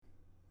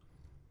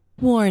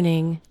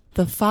Warning.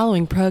 The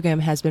following program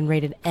has been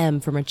rated M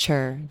for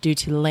mature due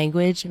to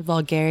language,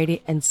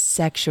 vulgarity, and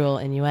sexual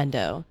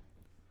innuendo.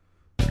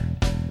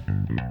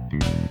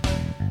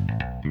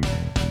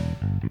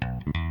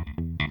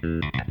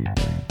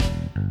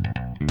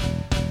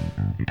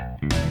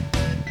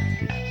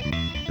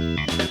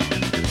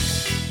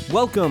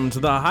 Welcome to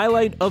the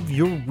highlight of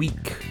your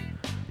week.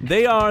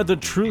 They are the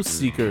truth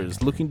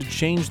seekers looking to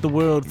change the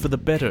world for the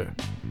better.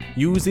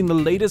 Using the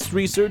latest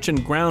research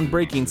and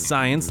groundbreaking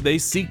science, they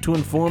seek to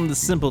inform the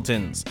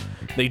simpletons.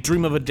 They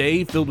dream of a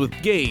day filled with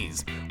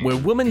gays, where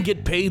women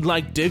get paid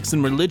like dicks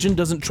and religion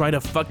doesn't try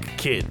to fuck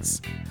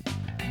kids.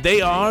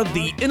 They are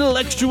the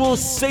intellectual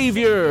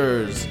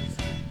saviors.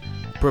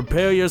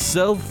 Prepare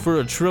yourself for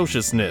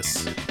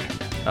atrociousness.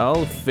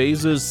 All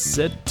phasers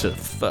set to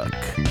fuck.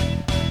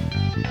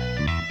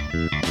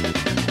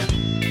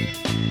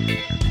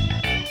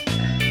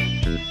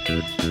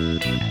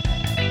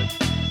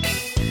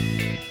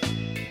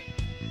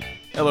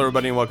 Hello,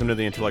 everybody, and welcome to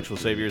the Intellectual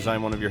Saviors.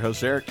 I'm one of your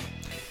hosts, Eric.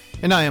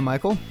 And I am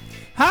Michael.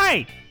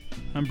 Hi!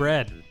 I'm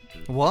Brad.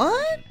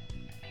 What?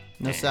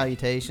 No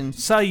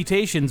salutations.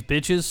 Salutations,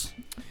 bitches.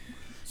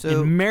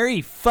 So And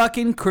Merry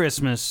fucking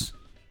Christmas.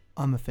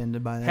 I'm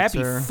offended by that, Happy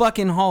sir.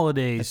 fucking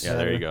holidays. Yeah,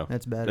 there you go.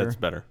 That's better. That's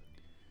better.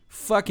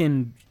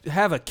 Fucking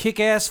have a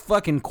kick-ass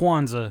fucking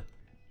Kwanzaa.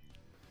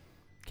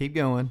 Keep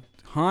going.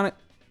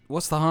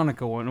 What's the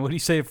Hanukkah one? What do you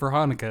say for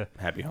Hanukkah?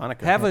 Happy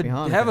Hanukkah. Happy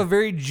Hanukkah. Have a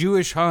very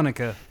Jewish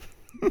Hanukkah.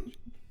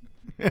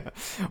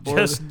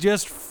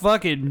 Just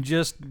fucking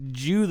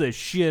Jew the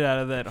shit out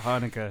of that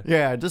Hanukkah.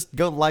 Yeah, just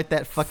go light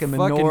that fucking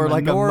Fucking menorah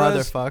like a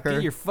menorahs. motherfucker.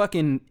 Get your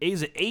fucking,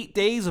 is it 8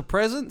 days of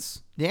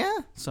presents? Yeah?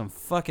 Some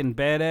fucking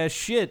badass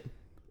shit.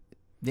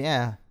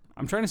 Yeah.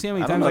 I'm trying to see how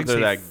many I don't times know I if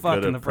can they're say that fuck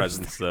good in the at first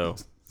presents, though.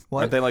 What?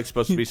 Aren't they like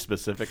supposed to be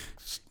specific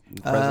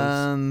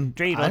presents?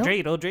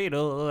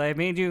 Dreidel, I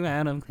made you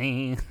out of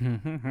clay.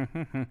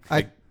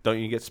 Don't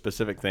you get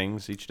specific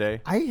things each day?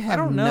 I have I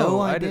don't know.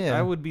 no idea.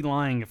 I would be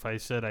lying if I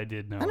said I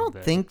did know. I don't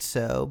that. think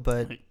so,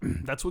 but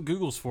That's what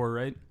Google's for,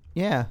 right?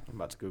 yeah. I'm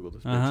about to Google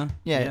this. Uh-huh.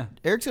 Yeah.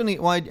 Eric's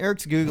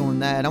Googling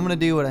that. I'm gonna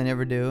do what I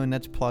never do, and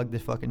that's plug the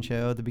fucking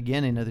show at the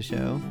beginning of the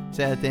show.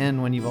 Say at the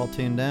end when you've all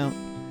tuned out.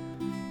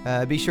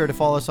 Be sure to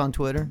follow us on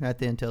Twitter at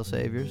the Intel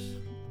Saviors.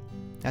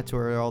 That's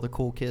where all the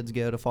cool kids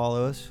go to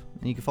follow us.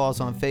 And you can follow us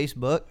on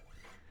Facebook.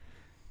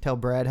 Tell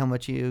Brad how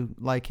much you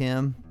like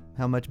him,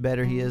 how much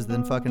better he is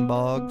than fucking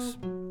Boggs.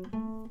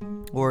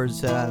 Or as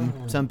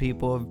some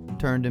people have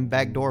turned him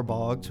backdoor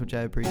Boggs, which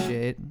I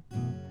appreciate.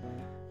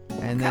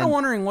 And Kind of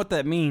wondering what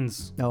that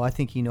means. no, I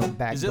think you know what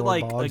backdoor Is it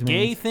like Boggs a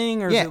gay means.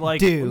 thing, or Yeah, is it like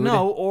dude.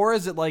 no, or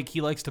is it like he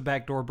likes to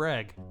backdoor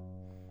brag?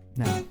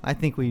 No, I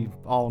think we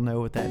all know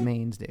what that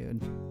means,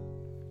 dude.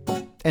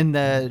 And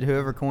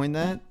whoever coined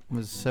that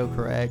was so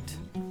correct.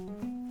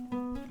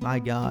 My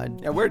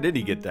God. Yeah, where did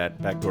he get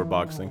that backdoor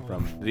box thing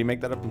from? Did he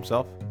make that up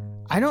himself?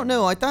 I don't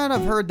know. I thought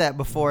I've heard that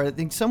before. I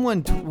think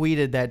someone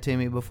tweeted that to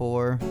me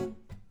before.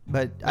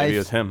 But Maybe it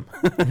was him.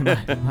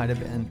 It might have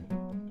been.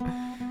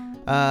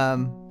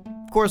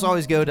 Of course,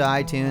 always go to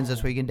iTunes.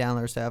 That's where you can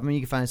download stuff. I mean,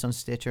 you can find us on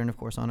Stitcher and, of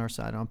course, on our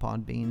site on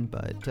Podbean.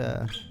 But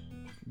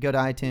go to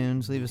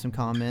iTunes, leave us some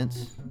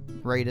comments,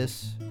 rate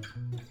us.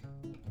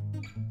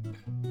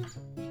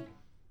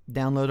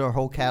 Download our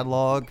whole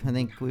catalog. I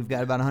think we've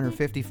got about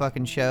 150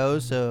 fucking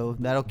shows, so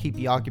that'll keep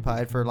you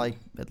occupied for like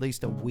at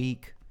least a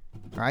week,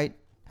 right?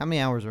 How many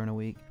hours are in a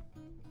week?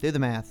 Do the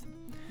math.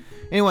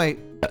 Anyway,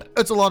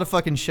 it's a lot of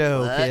fucking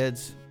show,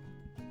 kids.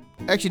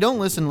 Actually, don't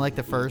listen to like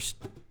the first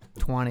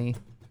 20.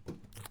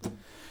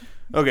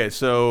 Okay,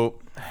 so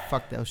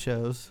Fuck those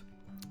shows.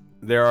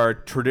 there are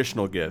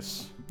traditional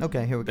gifts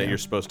Okay, here we go. that you're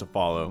supposed to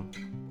follow.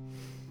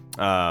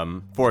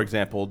 For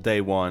example,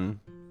 day one,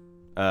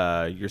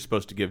 you're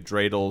supposed to give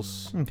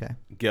dreidels, Okay.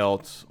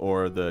 gelt,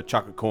 or the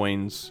chocolate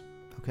coins,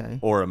 Okay.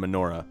 or a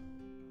menorah.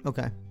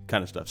 Okay.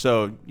 Kind of stuff.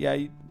 So yeah,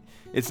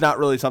 it's not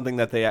really something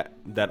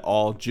that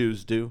all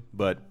Jews do,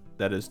 but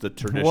that is the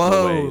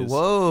traditional ways.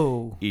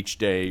 Whoa. Each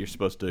day you're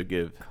supposed to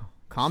give.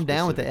 Calm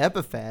down with the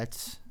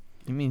epithets.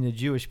 You mean the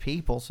Jewish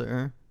people,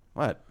 sir?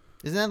 What?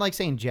 Isn't that like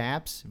saying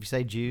Japs if you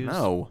say Jews?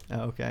 No.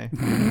 Oh, okay.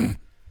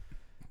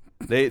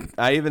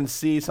 I even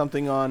see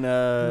something on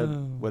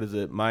what is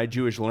it?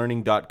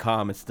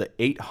 myjewishlearning.com. It's the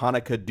 8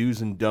 Hanukkah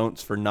do's and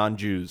don'ts for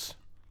non-Jews.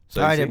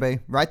 So All right, you see? everybody,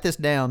 write this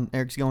down.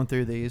 Eric's going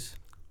through these.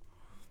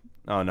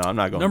 Oh no, I'm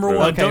not going. Number through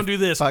one, it. don't do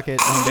this. Fuck it.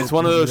 It's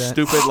one of those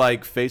stupid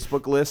like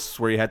Facebook lists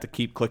where you have to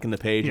keep clicking the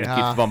page and it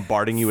keeps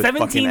bombarding you with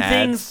fucking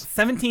ads.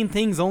 17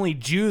 things only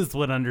Jews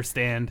would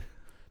understand.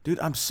 Dude,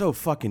 I'm so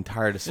fucking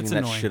tired of seeing It's that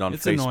annoying. shit on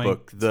It's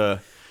Facebook. annoying.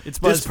 It's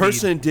This BuzzFeed.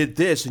 person did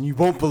this and you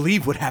won't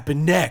believe what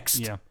happened next.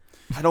 Yeah.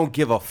 I don't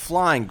give a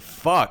flying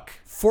fuck.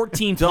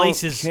 14 Don't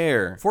places.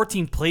 care.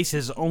 14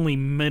 places only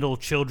middle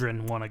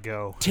children want to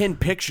go. 10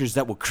 pictures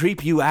that will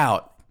creep you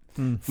out.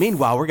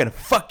 Meanwhile, we're going to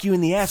fuck you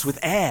in the ass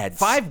with ads.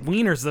 5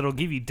 wieners that'll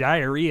give you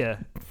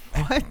diarrhea.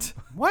 What?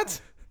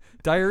 What?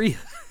 Diarrhea.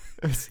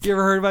 You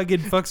ever heard about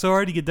getting fucked so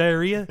hard you get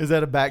diarrhea? Is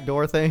that a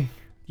backdoor thing?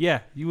 Yeah,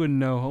 you wouldn't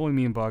know. Only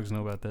me and Boggs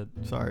know about that.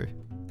 Sorry.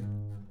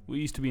 We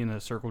used to be in a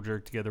circle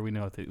jerk together. We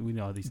know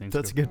how these things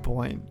That's go. a good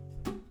point.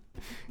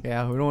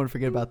 Yeah, we don't want to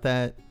forget about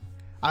that.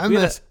 We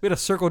had a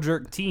circle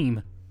jerk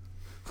team.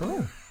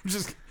 Oh.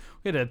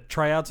 We had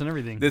tryouts and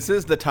everything. This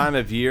is the time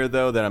of year,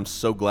 though, that I'm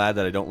so glad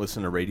that I don't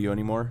listen to radio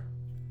anymore.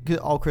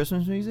 All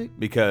Christmas music?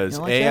 Because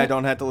like A, that? I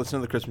don't have to listen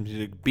to the Christmas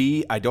music.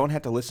 B, I don't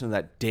have to listen to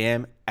that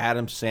damn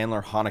Adam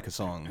Sandler Hanukkah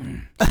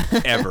song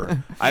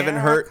ever. I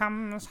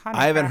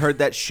haven't heard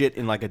that shit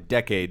in like a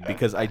decade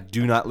because I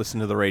do not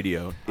listen to the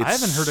radio. It's I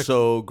haven't heard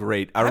so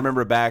great. I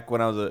remember back when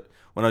I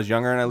was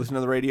younger and I listened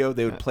to the radio,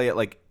 they would play it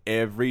like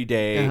every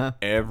day,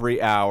 every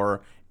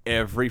hour,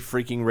 every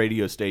freaking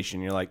radio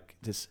station. You're like,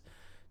 it's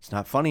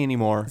not funny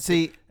anymore.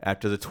 See,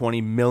 after the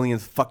 20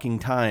 millionth fucking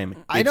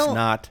time, it's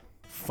not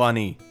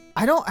funny.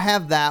 I don't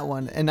have that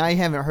one, and I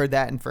haven't heard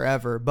that in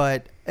forever.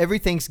 But every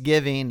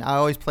Thanksgiving, I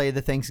always play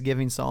the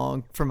Thanksgiving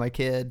song for my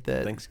kid.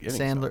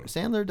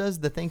 Sandler does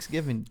the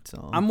Thanksgiving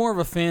song. I'm more of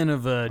a fan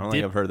of I don't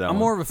think I've heard that one. I'm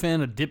more of a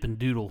fan of Dip and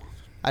Doodle.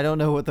 I don't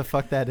know what the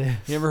fuck that is.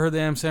 You ever heard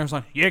the Adam Sandler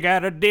song? You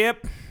gotta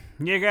dip,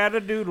 you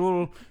gotta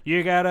doodle,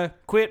 you gotta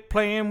quit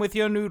playing with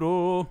your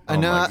noodle. I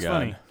know. my That's God.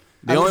 Funny.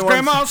 The only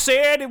Grandma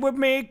said it would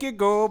make you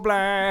go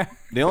blind.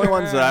 The only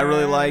ones that I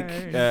really like,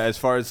 as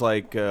far as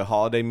like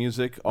holiday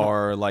music,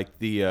 are like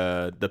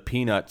the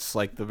Peanuts,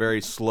 like the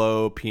very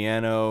slow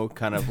piano,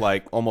 kind of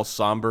like almost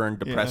somber and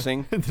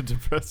depressing. the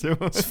depressing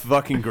one. It's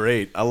fucking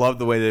great. I love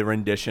the way they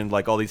renditioned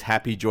like all these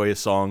happy,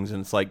 joyous songs,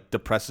 and it's like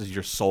depresses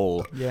your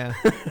soul. Yeah.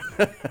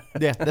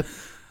 Yeah. The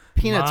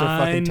Peanuts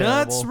are fucking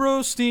nuts terrible.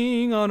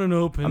 roasting on an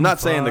open I'm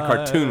not saying the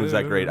cartoon was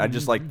that great. I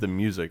just liked the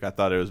music. I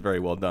thought it was very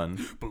well done.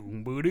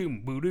 Boom,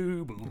 boom,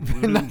 boom,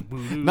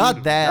 boom,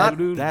 Not that.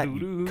 Not that,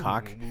 you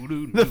cock.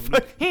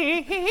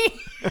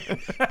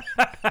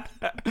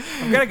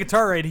 I've got a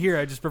guitar right here.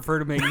 I just prefer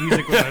to make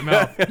music with my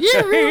mouth.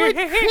 You ruined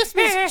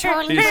Christmas,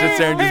 Charlie. He sits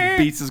there and just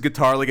beats his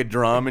guitar like a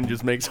drum and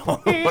just makes all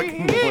the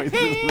fucking noises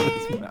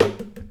with his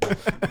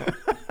mouth.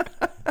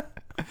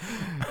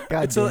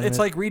 God It's damn it's it.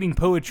 like reading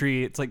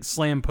poetry. It's like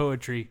slam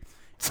poetry.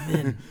 And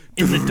then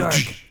in the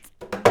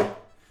dark.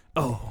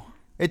 Oh,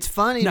 It's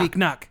funny. knock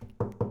knock.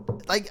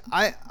 Like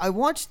I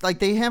watched, like,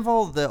 they have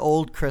all the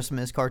old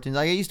Christmas cartoons.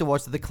 Like, I used to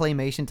watch the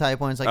claymation type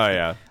ones. Like, Oh,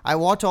 yeah. I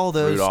watch all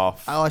those.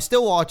 Rudolph. Oh, I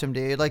still watch them,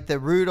 dude. Like the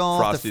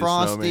Rudolph, Frosty the the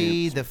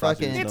Frosty, Snowman. the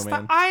Frosty fucking. the It's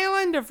Snowman. the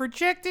island of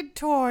rejected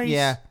toys.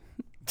 Yeah.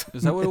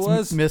 Is that what it It's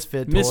was?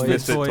 Misfit toys.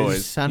 Misfit toys.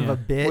 toys. Son Yeah. of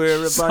a bitch. We're a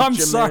bunch I'm of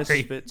sorry.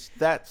 misfits.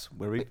 That's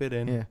where we fit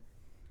in. Yeah.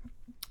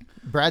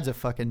 Brad's a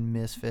fucking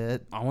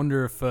misfit. I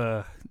wonder if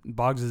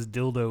Boggs'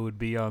 dildo would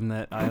be on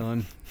that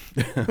island.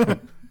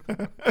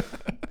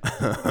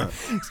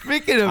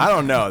 Speaking of, I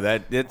don't know.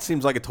 It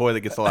seems like a toy that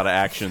gets a lot of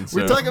action.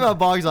 So. we're talking about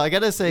Boggs. I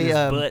gotta say, His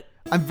butt.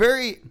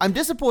 I'm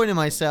disappointed in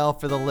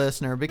myself for the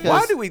listener because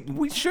Why do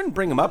we shouldn't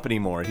bring him up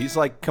anymore? He's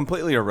like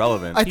completely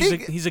irrelevant. I He's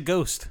think he's a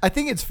ghost. I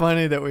think it's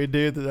funny that we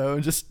do though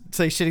and just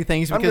say shitty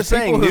things I'm because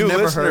just saying, people who've new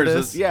never heard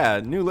listeners,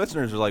 us. new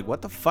listeners are like,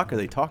 what the fuck are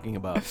they talking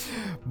about?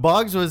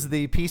 Boggs was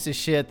the piece of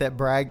shit that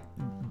Brad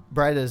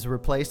has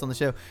replaced on the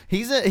show.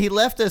 He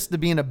left us to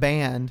be in a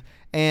band,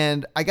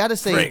 and I gotta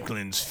say,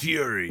 Franklin's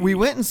Fury. we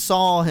went and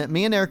saw him.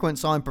 Me and Eric went and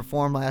saw him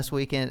perform last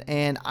weekend,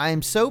 and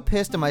I'm so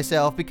pissed at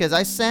myself because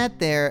I sat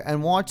there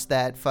and watched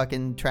that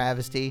fucking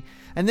travesty,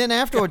 and then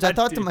afterwards I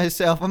thought to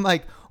myself, I'm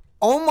like,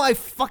 oh my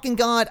fucking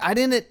God, I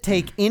didn't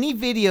take any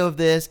video of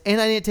this,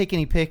 and I didn't take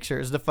any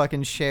pictures to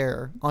fucking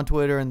share on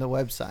Twitter and the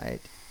website.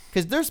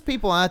 Because there's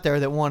people out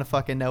there that want to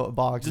fucking know what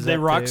Boggs is Did they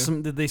up rock to.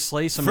 some? Did they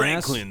slay some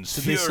Franklin's ass?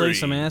 Did they slay Fury.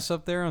 some ass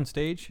up there on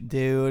stage?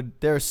 Dude,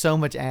 there was so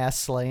much ass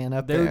slaying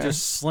up They there. were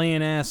just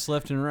slaying ass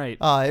left and right.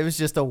 It was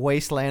just a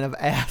wasteland of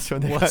ass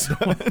when they got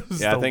done.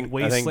 Yeah, I think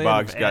wasteland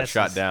Boggs of got asses.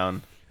 shot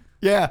down.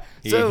 Yeah.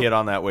 He So, hit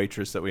on that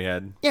waitress that we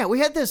had. yeah, we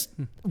had this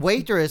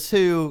waitress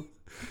who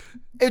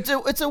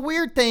it's a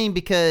weird thing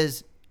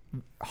because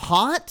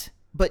hot,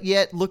 but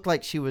yet looked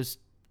like she was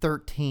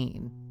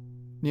 13.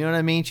 You know what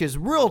I mean? She was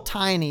real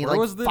tiny, Where like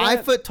was the 5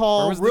 at? foot Where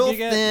tall, was the real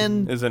gig at?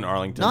 thin, Is in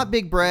Arlington. not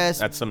big breasts.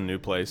 That's some new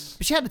place.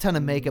 But she had a ton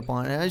of makeup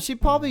on it.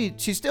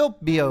 She'd still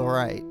be all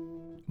right.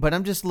 But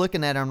I'm just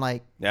looking at her. I'm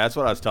like, Yeah, that's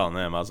what I was telling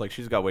them. I was like,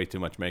 she's got way too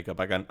much makeup.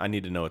 I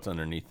need to know what's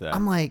underneath that.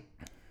 I'm like,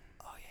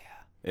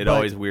 It but-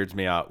 always weirds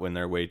me out when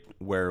they're wear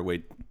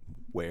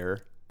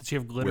Did she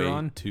have glitter way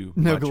on? too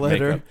No much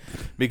glitter. makeup.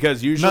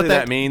 Because usually not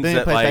that means they didn't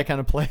that play like that kind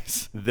of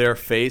place. their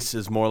face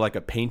is more like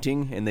a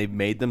painting and they've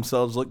made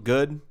themselves look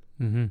good.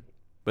 Mm-hmm.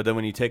 But then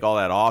when you take all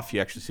that off, you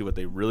actually see what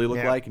they really look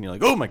Yeah. like, and you're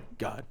like, oh my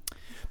God,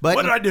 But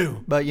what did I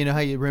do? But you know how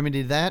you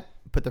remedied that?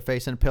 Put their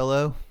face in a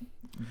pillow.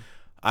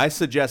 I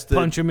suggested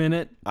Punch him in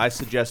it. I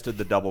suggested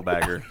the double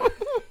bagger.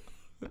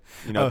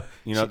 You know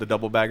what the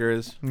double bagger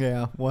is?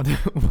 Yeah, one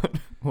over.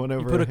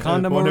 You put a her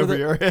condom head, one over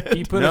your head.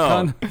 You put No, a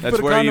condom. that's put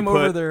a where you condom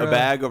over put their, a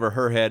bag over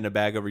her head and a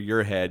bag over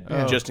your head,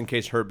 just in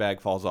case her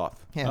bag falls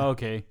off. Yeah.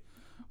 Okay.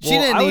 She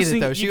didn't I need was it,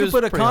 thinking though. She you was could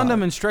put a pretty condom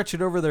hot. and stretch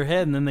it over their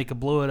head, and then they could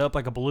blow it up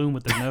like a balloon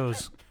with their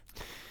nose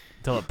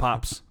until it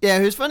pops. Yeah,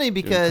 it was funny Doing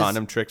because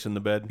condom tricks in the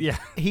bed. Yeah.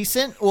 he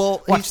sent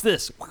Watch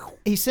this.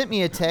 he sent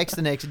me a text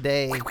the next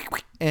day,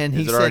 and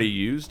he Is it said, already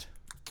used?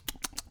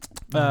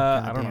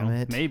 I don't damn know.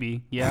 it.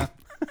 Maybe. Yeah.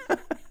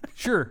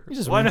 Sure.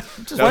 Why not?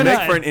 That'll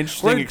make for an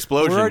interesting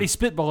explosion. We're already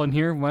spitballing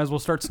here. Might as well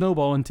start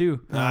snowballing too.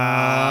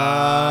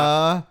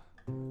 Box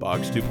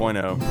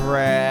 2.0.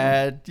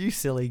 Brad, you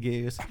silly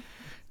goose.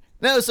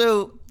 No,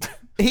 so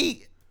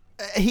he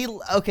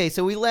okay,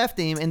 so we left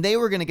him and they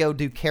were gonna go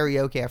do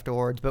karaoke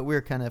afterwards, but we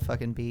were kind of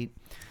fucking beat.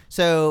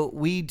 So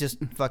we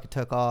just fucking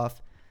took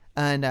off.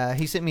 And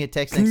he sent me a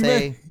text next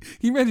day. Can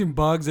you imagine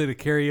Boggs at a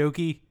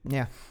karaoke?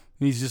 Yeah.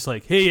 And he's just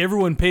like, hey,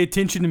 everyone pay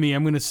attention to me.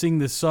 I'm going to sing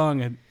this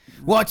song. And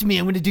watch me.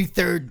 I'm going to do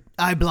Third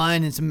Eye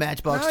Blind and some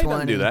Matchbox 20. He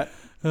doesn't do that.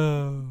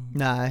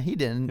 Nah, he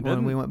didn't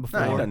when we went before.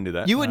 No, he doesn't do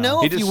that. You would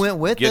know if you went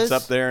with us. He gets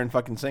up there and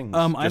fucking sings,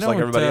 just like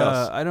everybody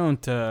else. I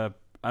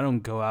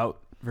don't go out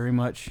very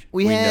much.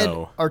 We had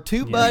know. our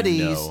two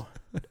buddies,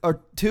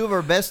 our two of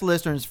our best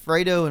listeners,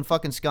 Fredo and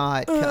fucking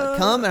Scott,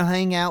 come and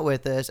hang out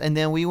with us, and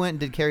then we went and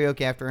did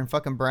karaoke after, and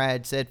fucking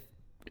Brad said,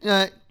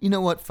 you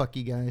know what, fuck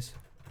you guys.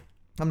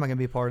 I'm not going to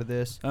be a part of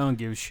this. I don't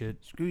give a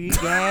shit. Screw you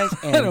guys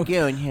and I'm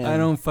going home. I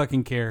don't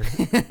fucking care.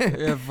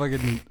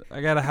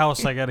 I got a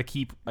house I got to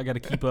keep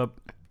up.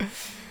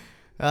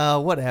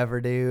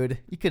 Whatever, dude.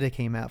 You could have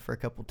came out for a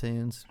couple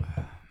tunes.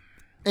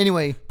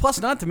 Anyway.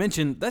 Plus, not to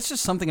mention, that's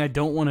just something I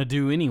don't want to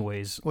do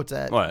anyways. What's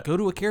that? What? Go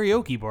to a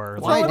karaoke bar.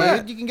 Why,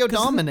 dude? You can go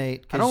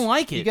dominate. I don't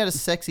like it. You got a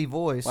sexy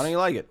voice. Why don't you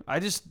like it?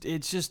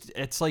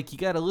 It's like you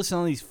got to listen to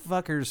all these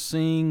fuckers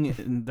sing,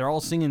 and they're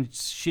all singing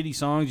shitty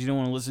songs you don't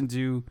want to listen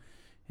to,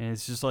 and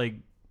it's just like,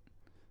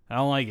 I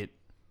don't like it.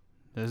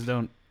 I just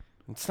don't.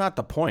 It's not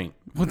the point.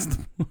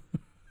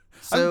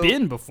 I've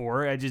been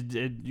before. It's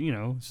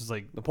just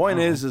like. The point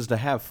is to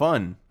have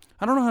fun.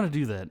 I don't know how to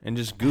do that. And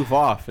just goof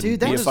off and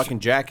be a fucking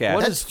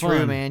jackass. That's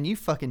true, man. You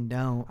fucking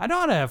don't. I know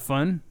how to have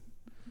fun.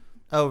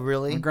 Oh,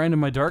 really? I'm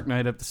grinding my Dark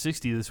Knight up to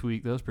 60 this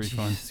week. That was pretty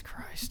fun. Jesus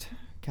Christ.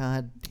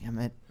 God damn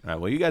it. All right,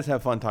 well, you guys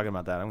have fun talking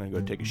about that. I'm going to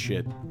go take a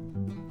shit.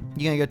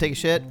 You going to go take a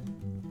shit?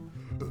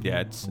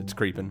 Yeah, it's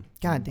creeping.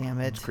 God damn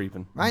it. It's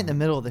creeping. Right in the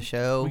middle of the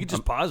show. We could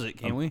just pause it,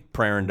 can't we?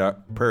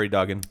 Prairie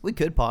dogging. We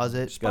could pause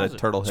it. Got a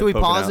turtle head Should we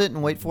poking pause out. it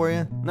and wait for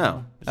you?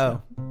 No.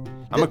 Oh.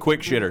 I'm a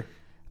quick shitter.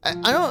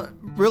 I don't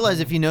realize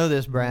if you know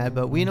this, Brad,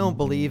 but we don't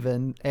believe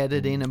in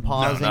editing and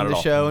pausing not at the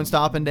all. show and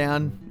stopping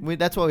down.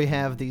 That's why we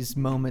have these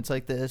moments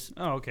like this.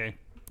 Oh, okay.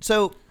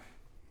 So,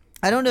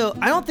 I don't know.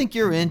 I don't think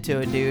you're into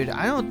it, dude.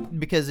 I don't,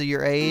 because of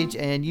your age,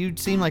 and you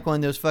seem like one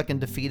of those fucking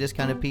defeatist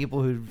kind of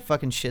people who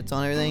fucking shits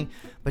on everything.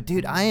 But,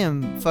 dude, I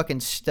am fucking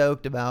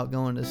stoked about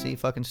going to see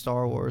fucking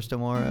Star Wars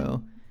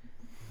tomorrow.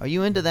 Are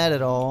you into that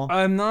at all?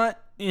 I'm not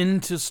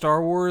into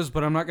Star Wars,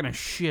 but I'm not going to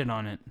shit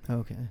on it.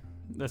 Okay.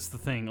 That's the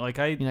thing. Like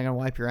You're not gonna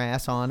wipe your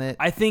ass on it.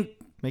 I think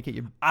make it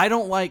your. I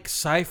don't like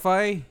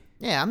sci-fi.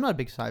 Yeah, I'm not a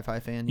big sci-fi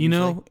fan. You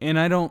know, and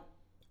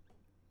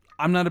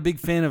I'm not a big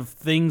fan of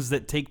things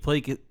that take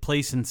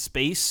place in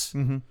space.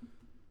 Mm-hmm.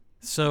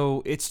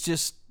 So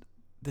it's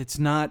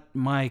not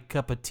my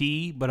cup of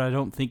tea. But I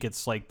don't think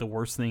it's like the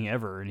worst thing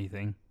ever or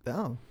anything.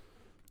 Oh.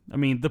 I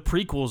mean, the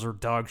prequels are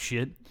dog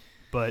shit,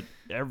 but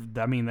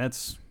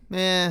that's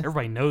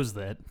everybody knows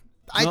that.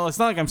 Well, it's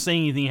not like I'm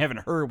saying anything you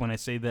haven't heard when I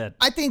say that.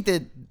 I think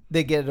that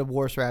they get a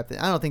worse rap.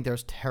 I don't think they're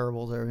as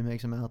terrible as everybody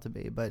makes them out to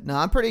be. But no,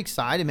 I'm pretty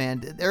excited,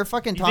 man. They're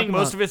fucking talking about...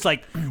 most of it's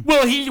like,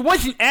 well, he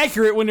wasn't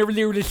accurate whenever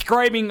they were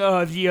describing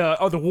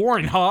the war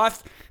in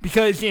Hoth,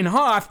 because in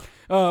Hoth,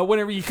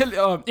 whenever you could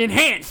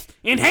enhance.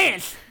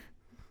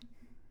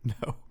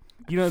 No.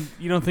 You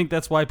don't think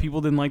that's why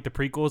people didn't like the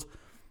prequels?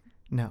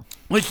 No.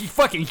 Like he's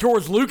fucking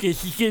George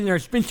Lucas. He's sitting there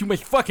and spent too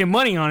much fucking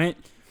money on it.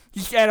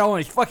 He's got all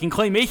his fucking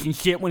claymation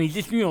shit when he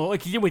just,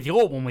 like he did with the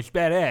old one, was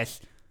badass.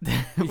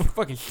 He's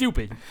fucking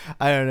stupid.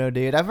 I don't know,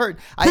 dude. I've heard...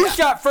 Who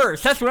shot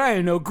first? That's what I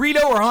don't know.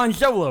 Greedo or Han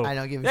Solo? I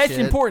don't give a shit. That's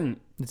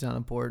important. It's not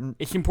important.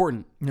 It's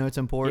important. No, it's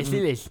important. Yes,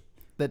 it is.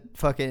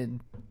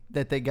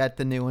 That they got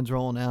the new ones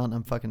rolling out, and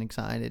I'm fucking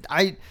excited.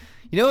 You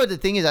know what the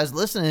thing is? I was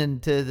listening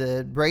to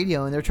the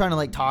radio, and they're trying to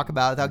like talk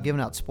about it without giving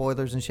out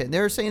spoilers and shit. And they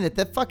were saying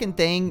that fucking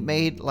thing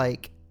made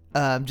like...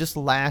 just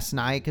last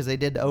night, because they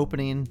did the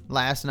opening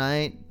last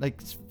night,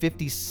 like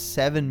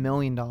 $57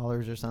 million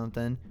or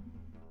something.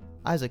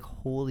 I was like,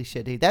 holy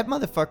shit, dude. That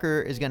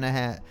motherfucker is going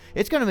to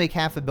it's going to make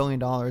 $500 million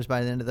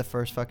by the end of the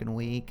first fucking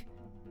week.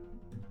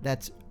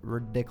 That's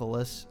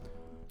ridiculous.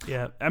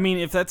 Yeah, I mean,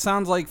 if that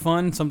sounds like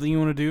fun, something you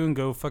want to do, and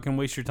go fucking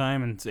waste your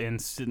time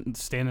and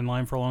stand in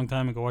line for a long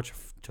time and go watch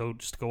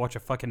a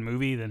fucking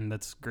movie, then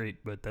that's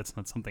great. But that's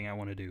not something I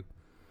want to do.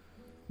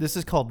 This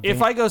is called...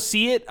 If I go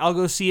see it, I'll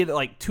go see it at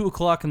like 2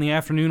 o'clock in the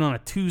afternoon on a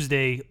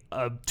Tuesday,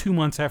 2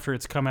 months after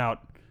it's come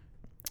out.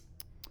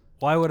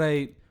 Why would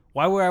I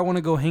want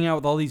to go hang out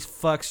with all these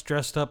fucks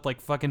dressed up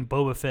like fucking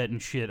Boba Fett and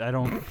shit? I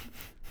don't,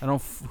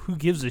 who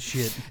gives a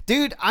shit?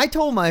 Dude, I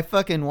told my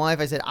fucking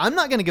wife, I said, I'm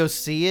not going to go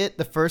see it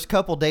the first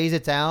couple days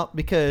it's out,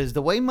 because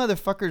the way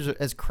motherfuckers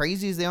are as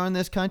crazy as they are in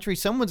this country,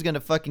 someone's going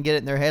to fucking get it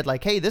in their head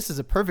like, hey, this is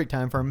a perfect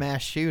time for a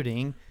mass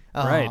shooting.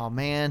 Right. Oh,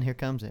 man, here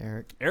comes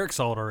Eric. Eric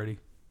saw it already.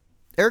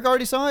 Eric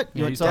already saw it.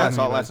 Yeah, went he's and saw talking I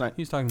saw it about last night.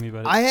 He's talking to me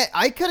about it.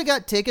 I could have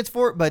got tickets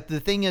for it, but the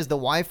thing is, the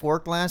wife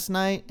worked last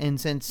night, and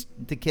since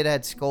the kid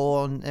had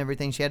school and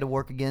everything, she had to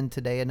work again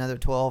today, another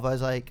 12. I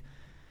was like,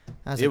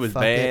 It was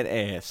fuck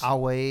badass. I'll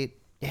wait.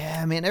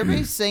 Yeah, man.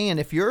 Everybody's saying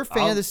if you're a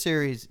fan of the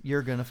series,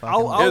 you're gonna fucking.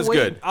 It was wait,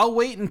 good. I'll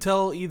wait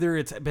until either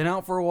it's been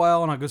out for a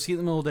while and I'll go see it in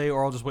the middle of the day,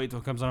 or I'll just wait until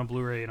it comes out on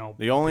Blu-ray and I'll.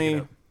 The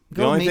only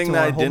Go meet thing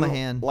that I Tor, hold my didn't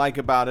hand. like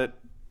about it,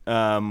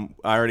 I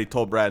already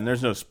told Brad, and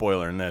there's no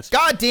spoiler in this.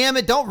 God damn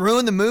it! Don't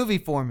ruin the movie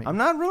for me. I'm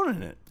not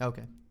ruining it.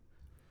 Okay.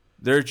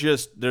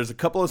 There's a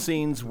couple of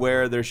scenes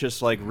where there's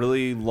just like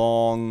really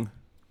long,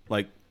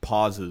 like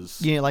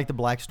pauses. You know, like the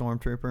Black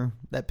Stormtrooper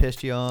that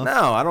pissed you off.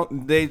 No, I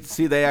don't. They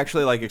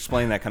actually like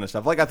explain that kind of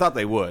stuff. Like I thought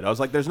they would. I was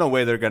like, there's no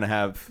way they're gonna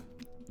have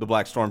the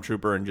Black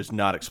Stormtrooper and just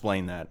not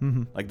explain that.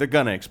 Like they're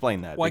gonna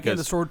explain that. Why can't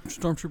the because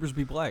Stormtroopers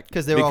be black?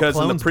 Because they were all in the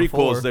clones prequels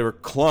before. they were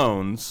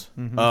clones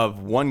of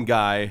one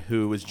guy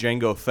who was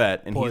Jango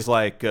Fett, and Boy. he's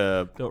like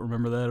Don't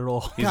remember that at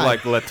all. he's God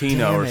like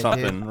Latino damn or it,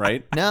 something, dude.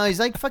 right? No, he's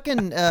like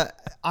fucking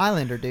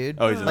Islander, dude.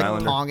 Oh, he's an like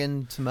Islander?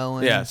 Tongan,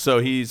 Samoan. Yeah, so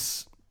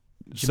he's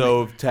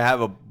so to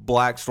have a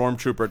black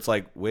stormtrooper, it's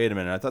like, wait a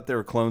minute, I thought they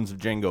were clones of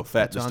Jango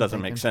Fett. That's This what I'm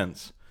doesn't make thinking.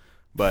 sense,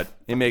 but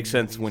it makes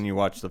sense when you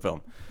watch the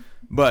film.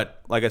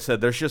 But like I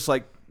said, there's just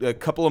like a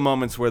couple of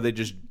moments where they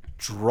just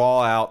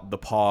draw out the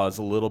pause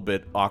a little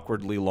bit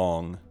awkwardly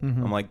long.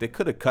 I'm like, they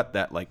could have cut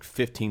that like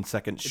 15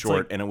 seconds short,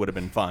 like- and it would have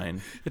been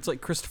fine. It's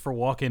like Christopher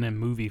Walken in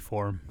movie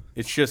form.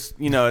 It's just,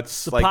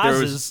 it's The like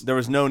pauses. there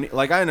was no,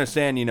 like, I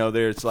understand,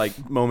 there's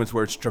like moments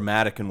where it's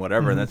dramatic and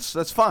whatever, and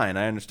that's fine.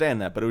 I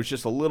understand that, but it was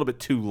just a little bit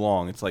too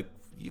long. It's like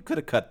you could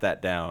have cut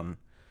that down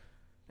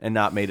and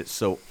not made it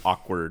so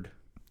awkward.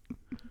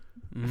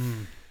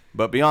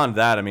 But beyond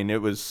that, I mean,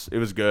 it was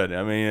good.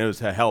 I mean, it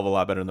was a hell of a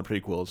lot better than the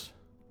prequels.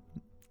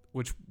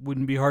 Which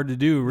wouldn't be hard to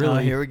do, Oh,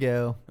 really. here we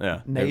go.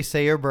 Yeah,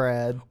 Naysayer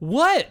Brad.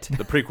 What?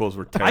 the prequels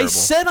were terrible. I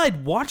said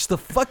I'd watch the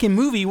fucking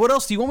movie. What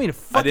else do you want me to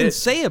fucking did.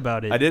 say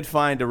about it? I did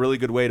find a really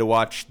good way to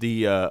watch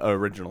the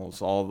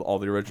originals, all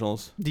the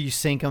originals. Do you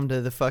sync them to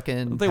the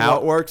fucking? They How wa-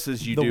 it works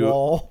is you the do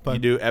wall, you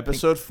but- do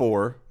episode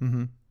 4,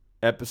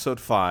 episode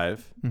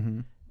 5, Mm-hmm.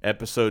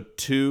 episode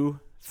 2,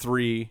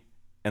 3,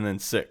 and then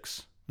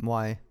 6.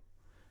 Why?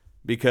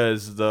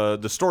 Because the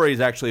story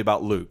is actually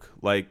about Luke.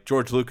 Like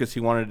George Lucas,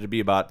 he wanted it to be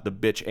about the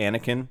bitch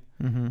Anakin,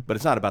 but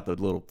it's not about the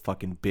little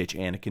fucking bitch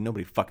Anakin.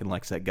 Nobody fucking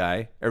likes that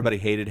guy. Everybody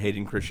hated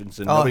Hayden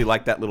Christensen. Nobody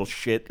liked that little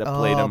shit that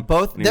played him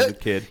both. when he was a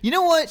kid. You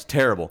know what? It's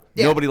terrible.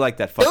 Yeah. Nobody liked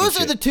that fucking Those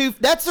shit. are the two.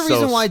 That's the So-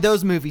 reason why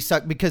those movies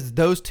suck, because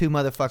those two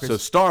motherfuckers. So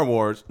Star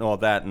Wars,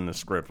 that and the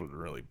script was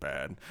really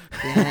bad.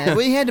 yeah,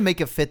 we had to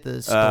make it fit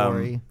the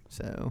story,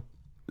 so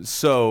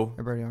So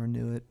everybody already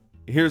knew it.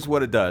 here's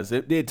what it does.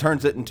 It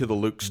turns it into the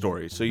Luke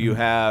story. So you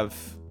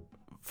have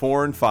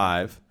 4 and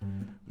 5,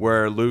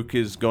 where Luke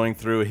is going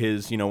through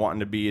his, wanting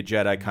to be a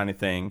Jedi kind of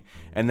thing.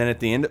 And then at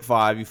the end of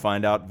 5, you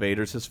find out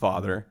Vader's his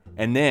father.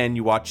 And then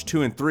you watch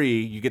 2 and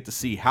 3, you get to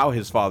see how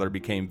his father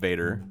became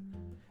Vader.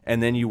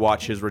 And then you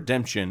watch his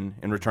redemption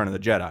in Return of the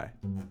Jedi.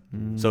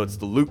 So it's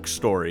the Luke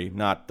story,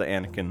 not the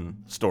Anakin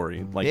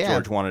story, like Yeah.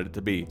 George wanted it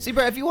to be. See,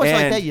 Brad, if you watch like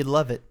And that, you'd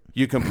love it.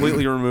 You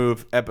completely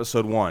remove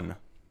episode 1.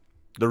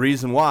 The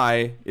reason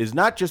why is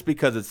not just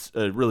because it's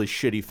a really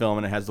shitty film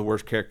and it has the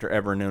worst character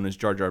ever known as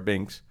Jar Jar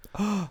Binks,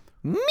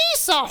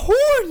 Misa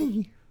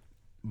horny.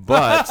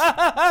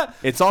 but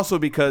it's also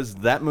because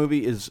that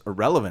movie is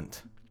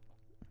irrelevant.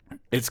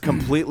 It's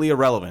completely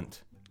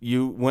irrelevant.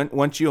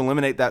 Once you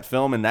eliminate that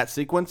film and that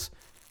sequence,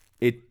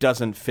 it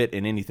doesn't fit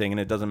in anything and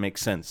it doesn't make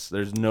sense.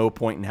 There's no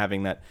point in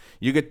having that.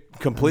 You could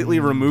completely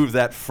remove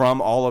that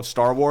from all of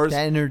Star Wars.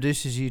 That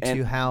introduces you to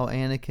And- how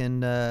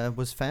Anakin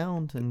was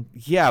found, and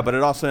Yeah, but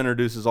it also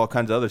introduces all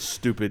kinds of other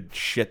stupid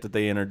shit that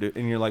they introduce,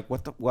 and you're like,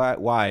 what the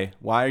why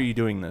are you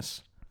doing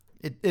this?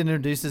 it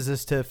introduces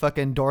us to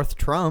fucking Darth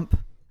Trump.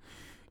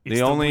 It's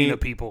the only- Rena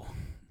people.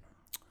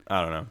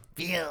 I don't know.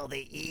 Feel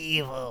the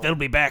evil. They'll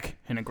be back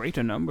in a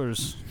greater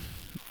numbers.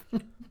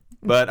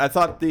 But I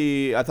thought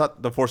the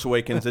Force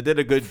Awakens, it did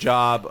a good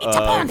job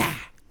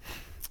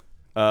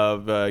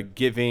of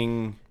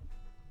giving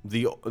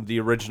the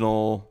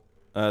original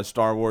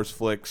Star Wars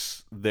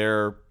flicks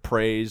their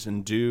praise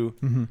and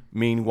due.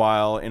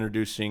 Meanwhile,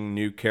 introducing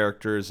new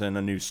characters and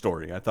a new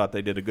story. I thought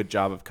they did a good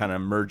job of kind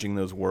of merging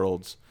those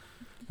worlds.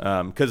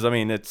 Because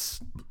it's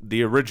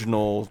the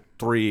original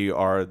 3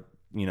 are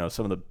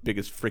some of the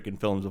biggest freaking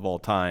films of all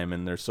time,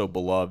 and they're so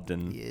beloved,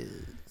 and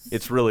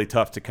it's really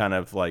tough to kind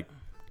of like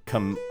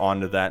come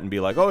onto that and be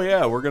like, oh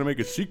yeah, we're gonna make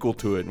a sequel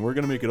to it and we're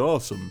gonna make it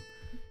awesome,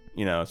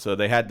 so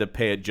they had to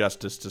pay it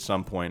justice to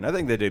some point. I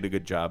think they did a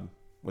good job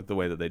with the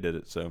way that they did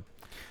it, so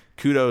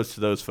kudos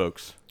to those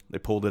folks. They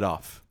pulled it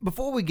off.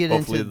 Before we get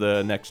Hopefully into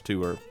the next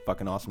 2 are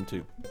fucking awesome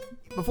too.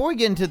 Before we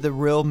get into the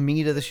real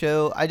meat of the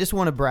show, I just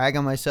want to brag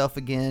on myself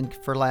again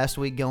for last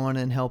week going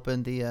and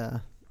helping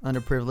the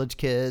underprivileged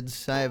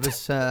kids.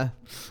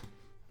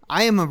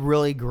 I am a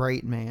really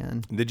great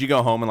man. Did you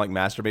go home and like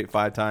masturbate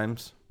 5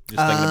 times?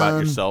 Just thinking about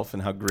yourself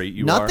and how great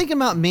you are. Not thinking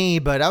about me,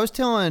 but I was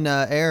telling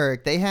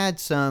Eric they had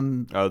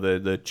some. Oh,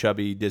 the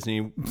chubby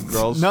Disney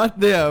girls. Not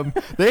them.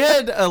 They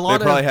had a lot.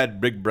 They probably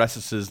had big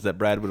breasts that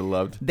Brad would have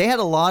loved. They had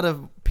a lot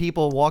of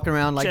people walking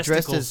around like Chesticles.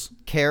 dressed as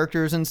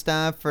characters and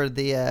stuff for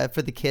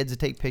the kids to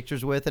take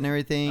pictures with and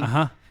everything.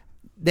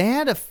 They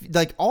had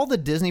like all the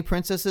Disney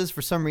princesses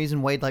for some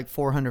reason weighed like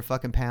 400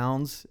 fucking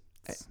pounds.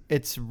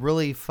 It's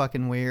really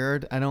fucking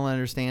weird. I don't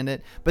understand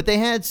it. But they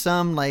had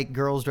some like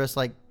girls dressed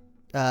like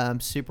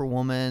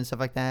Superwoman and stuff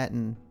like that,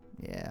 and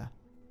yeah,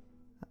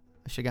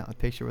 I should have got my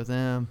picture with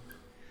them.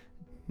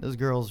 Those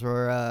girls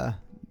were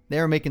they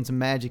were making some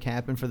magic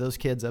happen for those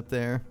kids up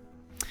there.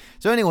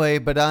 So anyway,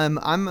 but I'm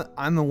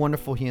a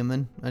wonderful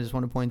human. I just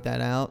want to point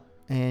that out.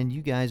 And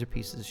you guys are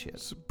pieces of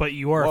shit. But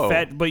you are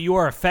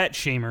a fat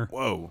shamer.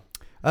 Whoa.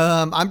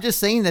 I'm just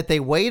saying that they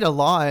weighed a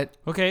lot.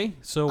 Okay,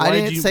 so I why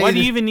didn't say do you that-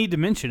 even need to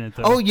mention it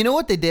though? Oh, you know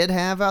what they did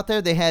have out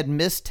there? They had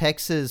Miss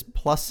Texas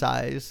plus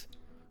size.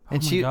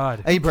 And Oh my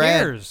God. Hey Who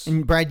Brad, cares?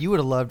 and Brad, you would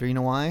have loved her. You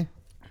know why?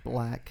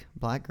 Black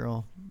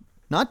girl,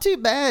 not too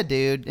bad,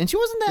 dude. And she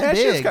wasn't that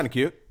big. She was kind of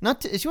cute.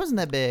 She wasn't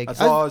that big. I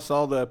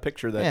saw the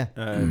picture that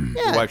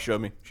your wife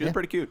showed me. She was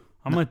pretty cute.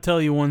 I'm gonna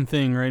tell you one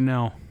thing right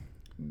now.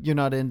 You're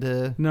not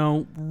into.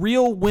 No,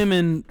 real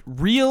women,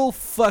 real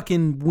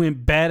fucking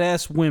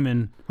badass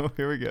women. Oh,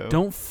 here we go.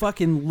 Don't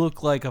fucking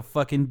look like a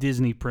fucking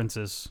Disney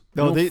princess.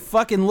 No, Don't they-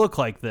 fucking look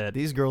like that.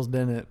 These girls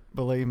didn't,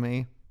 believe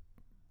me.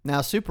 Now,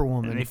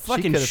 Superwoman, And they she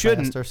fucking could have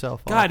shouldn't. passed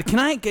herself off. God,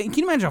 can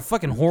you imagine how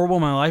fucking horrible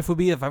my life would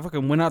be if I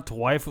fucking went out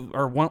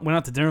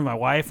to dinner with my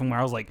wife and where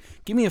I was like,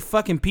 give me a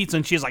fucking pizza,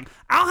 and she's like,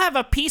 I'll have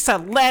a piece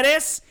of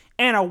lettuce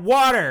and a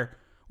water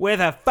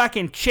with a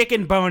fucking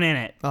chicken bone in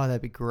it. Oh,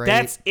 that'd be great.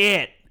 That's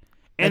it.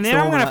 And That's then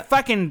the I'm one gonna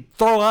fucking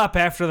throw up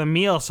after the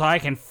meal so I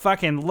can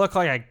fucking look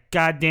like a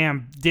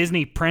goddamn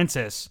Disney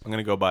princess. I'm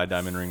gonna go buy a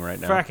diamond ring right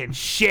now. Fucking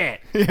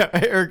shit. Yeah,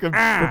 Eric could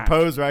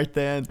propose right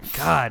then.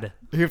 God.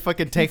 You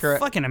fucking take her.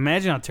 Fucking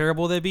imagine how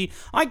terrible that'd be.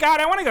 Oh my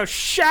God, I want to go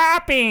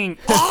shopping.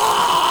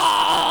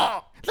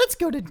 Let's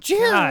go to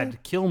jail. God,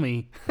 kill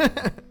me.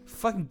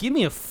 Fucking give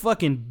me a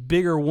fucking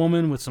bigger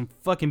woman with some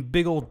fucking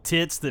big old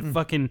tits that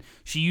fucking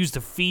she used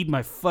to feed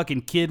my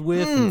fucking kid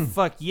with. And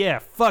fuck yeah.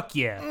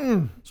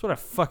 That's what I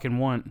fucking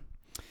want.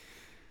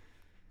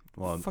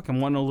 Well, Fucking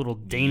want no little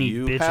dainty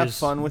you bitches. have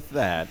fun with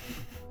that.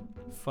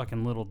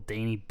 Fucking little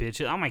dainty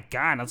bitches. Oh my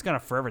God, that's gonna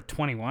Forever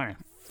 21 and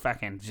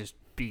fucking just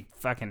be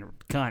fucking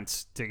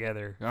cunts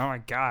together. Oh my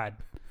God.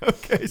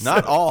 Okay,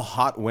 Not all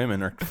hot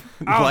women are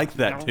like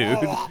that, dude.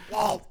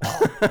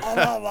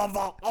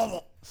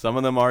 Some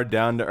of them are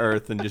down to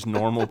earth and just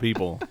normal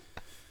people.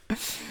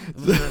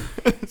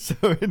 So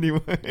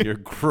anyway, You're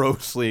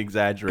grossly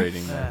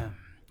exaggerating that.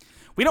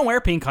 We don't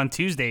wear pink on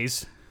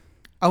Tuesdays.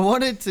 I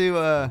wanted to.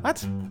 What?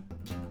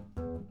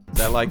 Is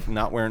that like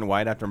not wearing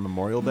white after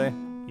Memorial Day?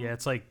 Yeah,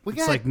 it's like We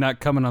it's got- like not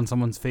coming on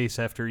someone's face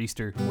after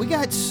Easter. We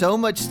got so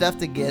much stuff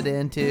to get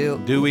into.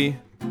 Do we?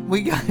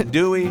 We got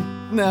Do we?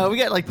 no. We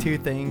got like two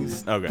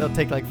things. Okay. They'll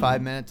take like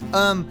 5 minutes.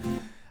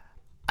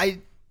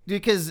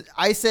 Because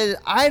I said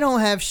I don't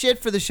have shit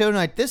for the show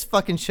tonight. This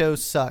fucking show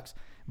sucks.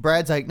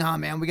 Brad's like, nah,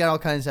 man, we got all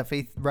kinds of stuff.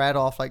 He read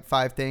off like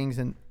 5 things,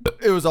 and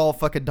it was all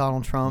fucking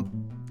Donald Trump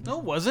No,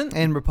 it wasn't.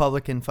 and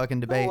Republican fucking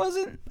No, debate. it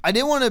wasn't. I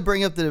didn't want to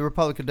bring up the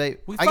Republican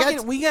debate. We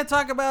gotta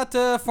talk about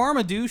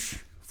Pharma douche.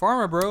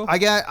 Pharma, bro. I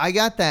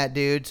got that,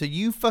 dude. So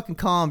you fucking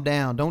calm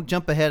down. Don't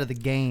jump ahead of the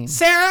game.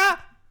 Sarah!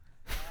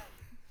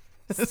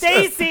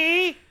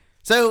 Stacy!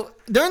 So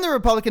during the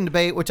Republican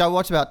debate, which I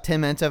watched about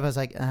 10 minutes of, I was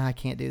like, I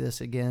can't do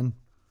this again.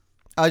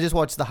 I just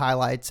watched the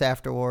highlights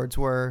afterwards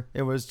where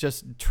it was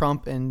just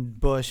Trump and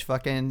Bush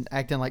fucking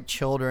acting like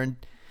children.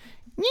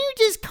 You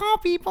just call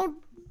people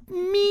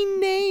mean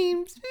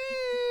names.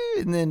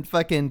 And then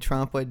fucking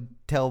Trump would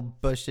tell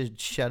Bush to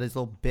shut his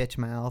little bitch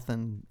mouth,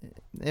 and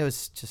it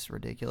was just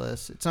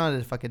ridiculous. It's not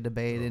a fucking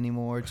debate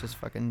anymore. It's just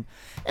fucking... And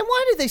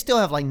why do they still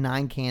have like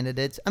 9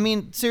 candidates? I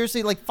mean,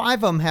 seriously, like 5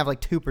 of them have like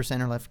 2%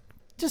 or left.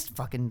 Just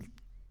fucking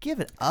give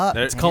it up,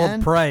 It's It's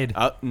called pride.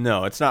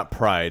 No, it's not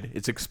pride.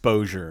 It's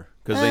exposure.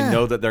 Because they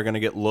know that they're going to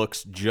get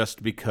looks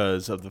just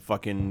because of the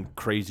fucking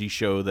crazy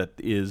show that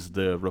is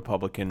the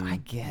Republican I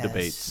guess,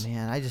 debates.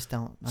 man. I just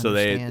don't So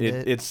understand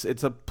it.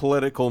 it's a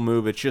political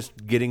move. It's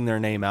just getting their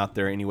name out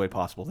there any way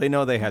possible. They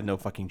know they have no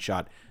fucking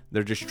shot.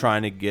 They're just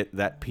trying to get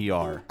that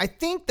PR. I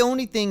think the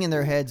only thing in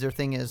their heads, their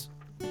thing is,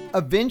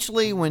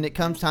 eventually when it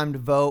comes time to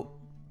vote,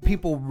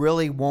 people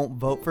really won't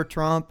vote for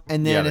Trump,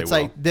 and then Yeah, it's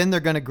they like then they're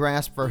gonna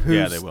grasp for who's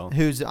Yeah, they will.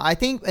 who's. I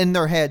think in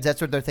their heads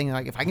that's what they're thinking.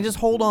 Like, if I can just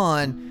hold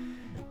on.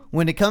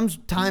 When it comes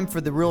time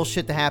for the real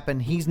shit to happen,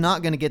 he's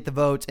not going to get the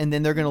votes, and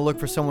then they're going to look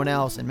for someone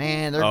else. And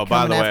man, they're Oh, coming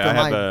by the way,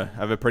 after I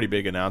have a pretty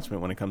big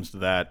announcement when it comes to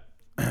that,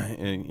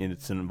 and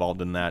it's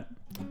involved in that.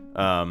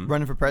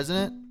 running for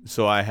president.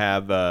 So I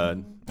have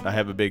a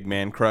big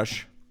man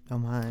crush. Oh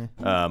my!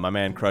 My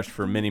man crush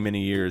for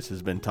many years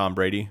has been Tom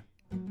Brady,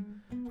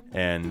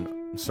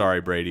 and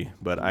sorry Brady,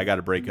 but I got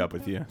to break up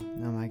with you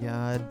Oh my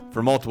God!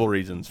 for multiple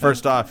reasons.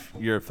 First off,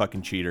 you're a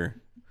fucking cheater.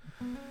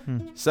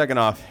 Second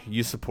off,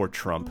 you support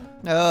Trump.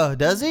 Oh,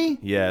 does he?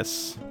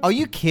 Yes. Are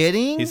you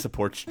kidding? He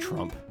supports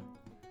Trump.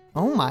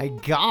 Oh my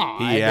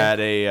God. He had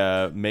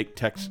a make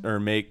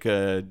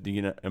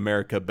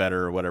America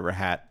better or whatever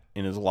hat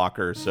in his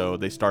locker, so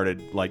they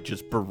started like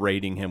just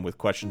berating him with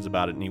questions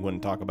about it, and he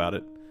wouldn't talk about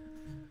it.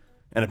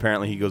 And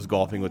apparently he goes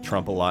golfing with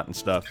Trump a lot and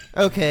stuff.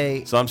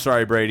 Okay. So I'm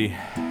sorry, Brady.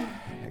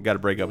 I got to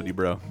break up with you,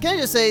 bro. Can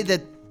I just say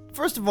that,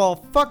 first of all,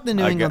 fuck the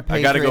New England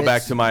Patriots. I got to go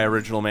back to my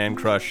original man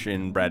crush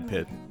in Brad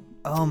Pitt.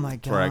 Oh my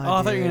God.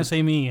 I thought you were gonna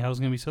say me. I was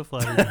gonna be so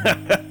flattered.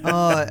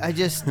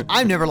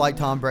 I've never liked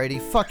Tom Brady.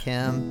 Fuck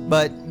him.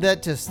 But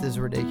that just is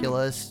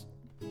ridiculous.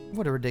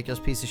 What a ridiculous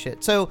piece of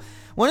shit. So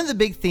one of the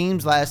big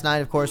themes last night,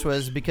 of course,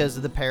 was because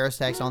of the Paris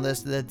attacks on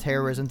this, the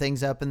terrorism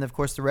things up, and of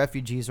course the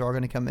refugees are all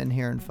going to come in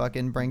here and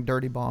fucking bring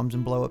dirty bombs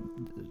and blow up,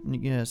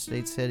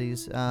 state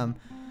cities.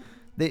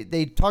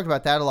 They talked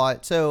about that a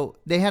lot. So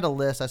they had a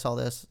list. I saw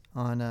this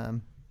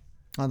on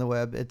the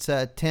web. It's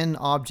 10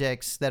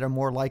 objects that are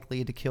more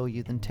likely to kill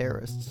you than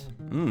terrorists.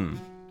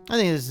 I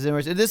think this is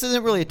interesting. This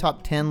isn't really a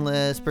top 10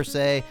 list per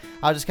se.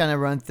 I'll just kind of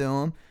run through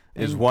them.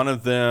 Is one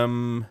of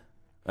them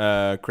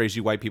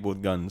crazy white people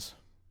with guns?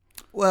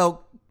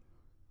 Well,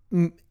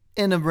 in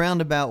a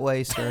roundabout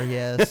way, sir,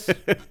 yes.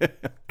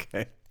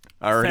 Okay.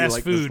 I already Fast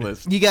like food. this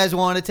list. You guys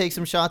want to take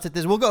some shots at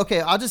this? We'll go.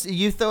 Okay,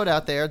 you throw it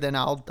out there, then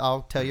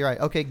I'll tell you right.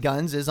 Okay,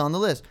 guns is on the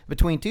list.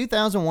 Between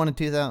 2001 and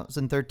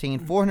 2013,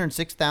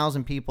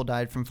 406,000 people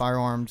died from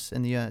firearms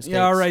in the United States.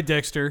 Yeah, all right,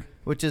 Dexter.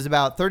 Which is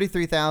about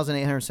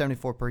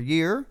 33,874 per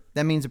year.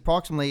 That means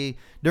approximately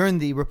during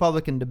the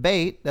Republican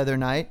debate the other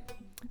night,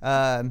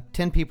 10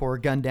 people were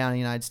gunned down in the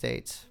United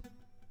States.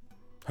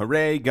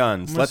 Hooray,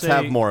 guns. Let's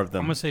have more of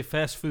them. I'm going to say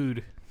fast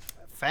food.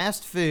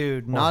 Fast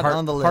food, Or not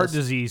on the list. Heart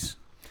disease.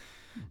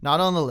 Not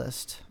on the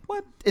list.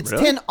 What? It's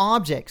Really? 10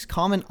 objects,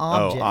 common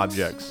objects. Oh,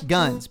 objects.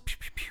 Guns.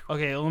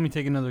 Okay, let me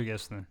take another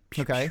guess then.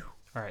 Okay.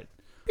 All right.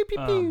 Pew, pew,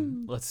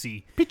 pew. Let's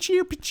see.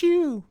 Pichu,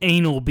 pichu.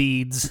 Anal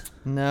beads.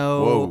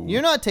 No, Whoa.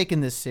 you're not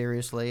taking this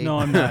seriously. No,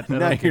 I'm not. I Now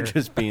don't you're care.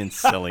 just being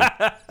silly.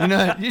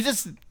 you're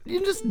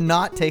just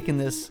not taking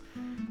this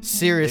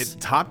serious.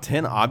 Top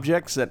 10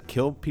 objects that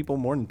kill people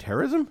more than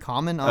terrorism?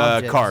 Common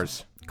objects.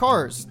 Cars.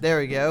 Cars.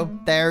 There you go.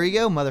 There you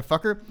go,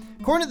 motherfucker.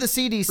 According to the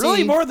CDC,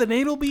 Really more than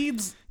anal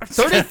beads?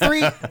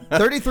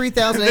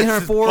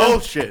 33,804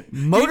 Bullshit.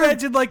 Can you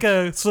imagine like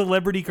a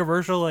celebrity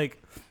commercial like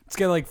it's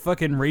got like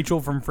fucking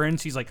Rachel from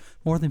Friends. She's like,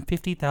 more than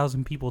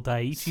 50,000 people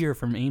die each year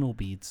from anal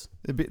beads.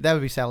 That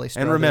would be Sally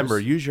Struthers. And remember,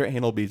 use your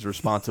anal beads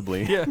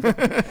responsibly. Yeah.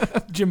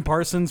 Jim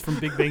Parsons from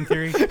Big Bang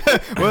Theory.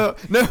 Well,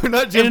 no,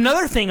 not And Jim.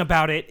 another thing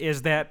about it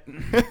is that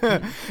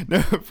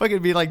No,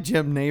 fucking be like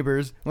Jim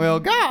Neighbors.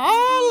 Well,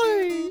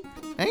 golly,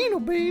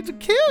 anal beads will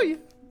kill you.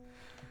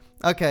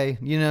 Okay,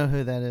 you know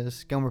who that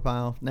is. Gomer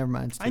Pyle. Never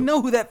mind. I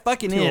know who that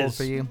fucking Too old is.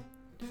 for you.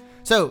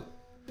 So,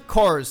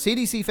 cars.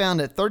 CDC found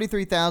that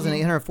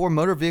 33,804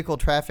 motor vehicle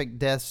traffic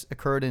deaths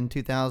occurred in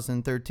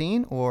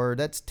 2013, or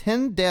that's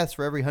 10 deaths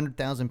for every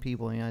 100,000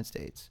 people in the United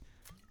States.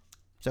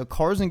 So,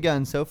 cars and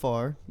guns so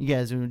far. You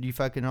guys, you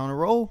fucking on a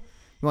roll?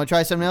 You want to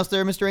try something else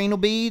there, Mr. Anal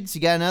Beads?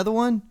 You got another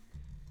one?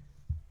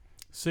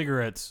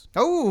 Cigarettes.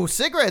 Oh,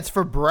 cigarettes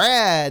for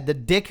Brad, the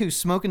dick who's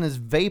smoking his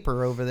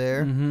vapor over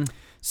there. Mm-hmm.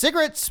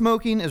 Cigarette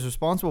smoking is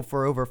responsible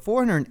for over Okay,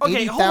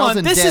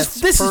 480,000 deaths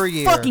This per is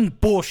year. fucking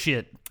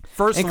bullshit.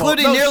 First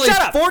Including of all, nearly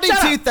shut up,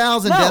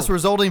 42,000 shut up. deaths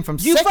resulting from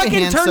You fucking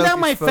secondhand turned soap down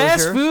my exposure.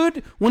 fast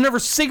food whenever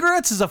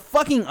cigarettes is a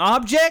fucking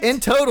object? In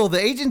total, the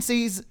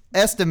agencies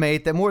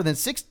estimate that more than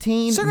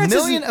 16 Cigarettes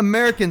million isn't-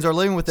 Americans are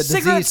living with a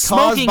Cigarette disease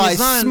caused smoking by is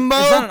not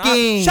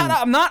smoking. shut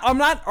up. I'm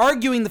not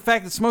arguing the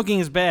fact that smoking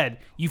is bad.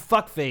 You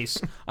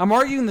fuckface. I'm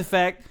arguing the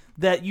fact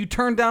that you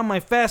turned down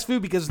my fast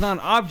food because it's not an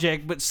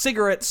object, but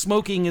cigarette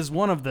smoking is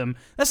one of them.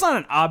 That's not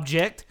an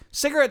object.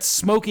 Cigarette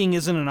smoking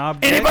isn't an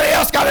object. Anybody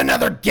else got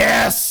another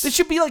guess? It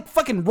should be like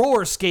fucking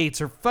roller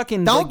skates or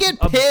fucking Don't like get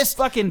a pissed,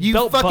 fucking you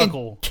belt fucking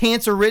buckle.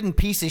 cancer-ridden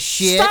piece of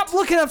shit. Stop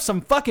looking up some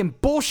fucking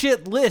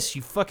bullshit lists,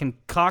 you fucking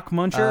cock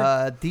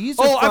muncher. These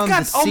are from the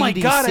CDC, oh my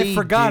god, I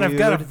forgot. I've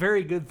got a dude.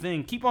 very good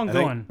thing. Keep on I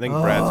going. think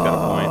Brad's got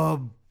a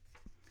point.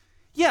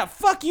 Yeah,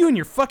 fuck you and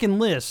your fucking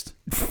list.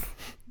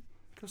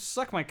 Go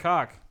suck my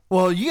cock.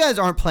 Well, you guys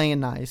aren't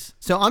playing nice,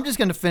 so I'm just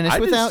going to finish I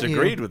without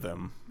disagreed you. with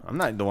him. I'm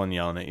not the one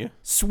yelling at you.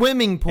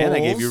 Swimming pools. And I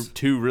gave you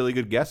two really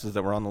good guesses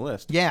that were on the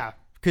list. Yeah,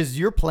 because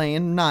you're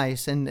playing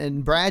nice,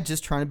 and Brad's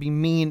just trying to be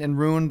mean and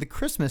ruin the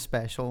Christmas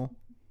special.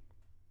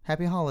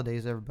 Happy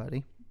holidays,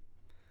 everybody.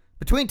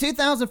 Between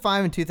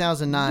 2005 and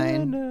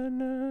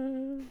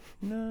 2009,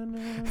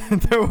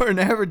 there were an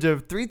average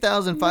of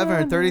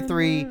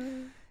 3,533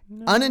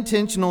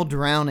 unintentional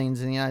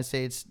drownings in the United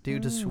States due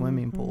to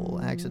swimming pool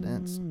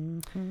accidents.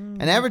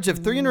 An average of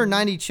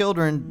 390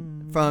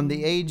 children from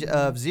the age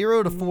of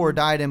 0 to 4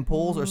 died in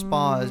pools or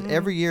spas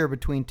every year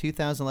between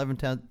 2011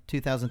 and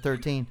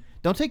 2013.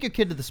 Don't take your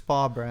kid to the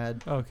spa,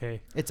 Brad.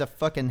 Okay. It's a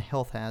fucking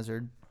health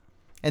hazard.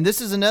 And this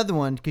is another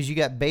one because you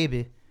got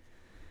baby.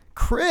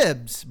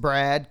 Cribs,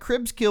 Brad.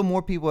 Cribs kill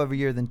more people every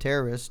year than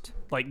terrorists.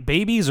 Like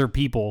babies or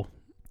people?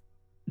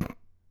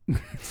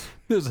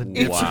 There's a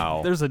difference.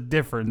 Wow. There's a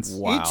difference.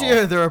 Wow. Each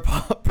year, there are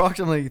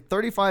approximately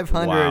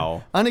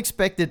 3,500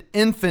 unexpected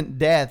infant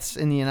deaths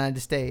in the United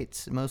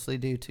States, mostly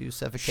due to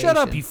suffocation. Shut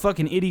up, you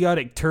fucking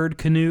idiotic turd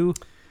canoe.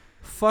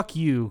 Fuck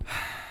you.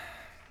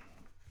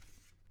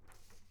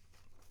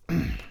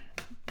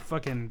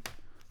 Fucking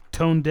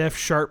tone-deaf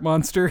sharp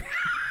monster.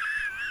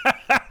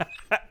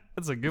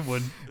 That's a good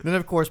one. Then,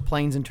 of course,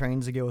 planes and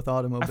trains to go with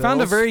automobiles. I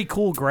found a very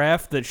cool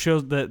graph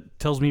that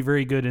tells me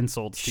very good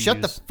insults to Shut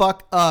use. the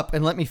fuck up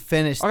and let me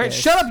finish All right, this.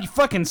 shut up, you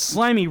fucking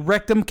slimy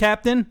rectum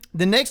captain.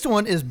 The next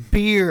one is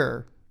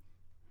beer.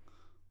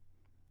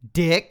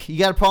 Dick. You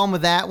got a problem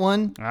with that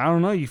one? I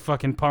don't know, you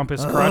fucking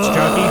pompous crotch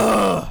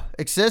jockey.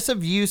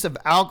 Excessive use of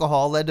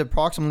alcohol led to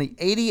approximately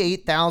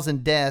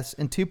 88,000 deaths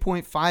and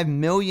 2.5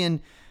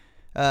 million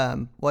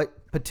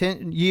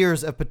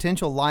years of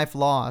potential life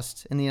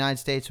lost in the United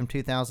States from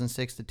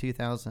 2006 to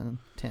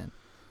 2010.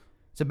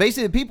 So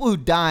basically, the people who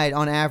died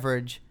on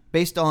average,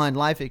 based on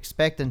life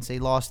expectancy,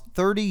 lost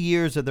 30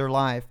 years of their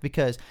life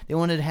because they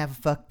wanted to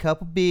have a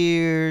couple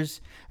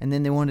beers and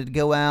then they wanted to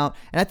go out.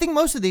 And I think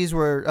most of these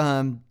were,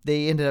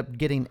 they ended up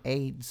getting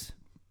AIDS.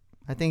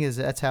 I think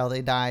that's how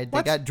they died.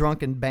 What? They got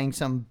drunk and banged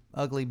some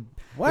ugly.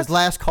 What? His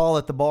last call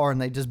at the bar, and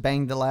they just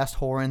banged the last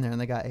whore in there, and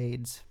they got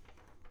AIDS.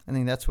 I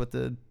think that's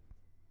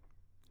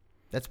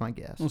that's my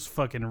guess. Those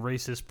fucking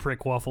racist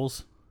prick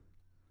waffles.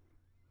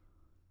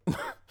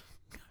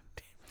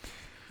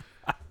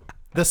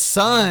 The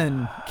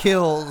sun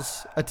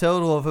kills a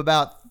total of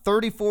about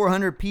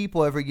 3,400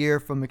 people every year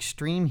from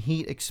extreme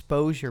heat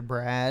exposure,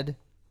 Brad.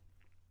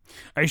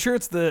 Are you sure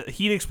it's the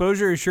heat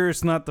exposure? Are you sure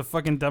it's not the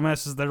fucking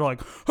dumbasses that are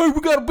like, hey, we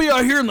gotta be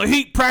out here in the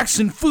heat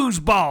practicing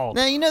foosball.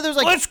 Now, you know, there's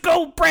like... Let's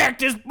go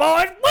practice,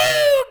 boys.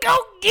 Woo! Go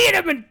get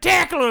him and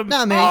tackle him.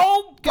 Nah, man.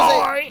 Oh, 'Cause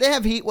boy. They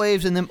have heat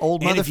waves, and them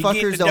old And if you get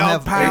motherfuckers the don't dog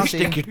have pound, AC.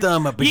 stick your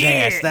thumb up his Yeah.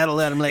 ass. That'll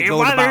let him let And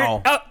go of the while they're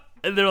ball. up,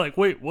 and they're like,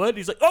 wait, what?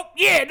 He's like, oh,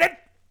 yeah,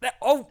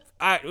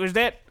 was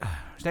that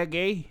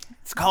gay?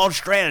 It's called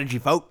strategy,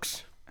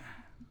 folks.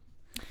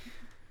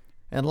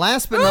 And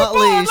last but Oh, not boy,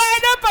 least...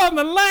 line up on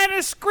the line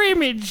of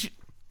scrimmage.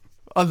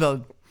 On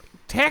the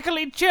Tackle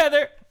each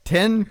other.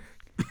 10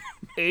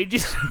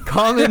 Ages.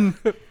 common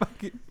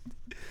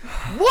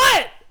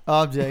What?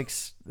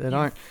 objects that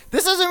aren't...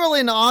 This isn't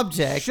really an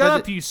object. Shut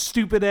but up, you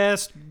stupid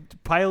ass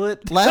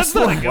pilot. Last That's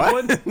not one. a good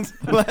one.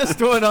 the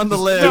last one on the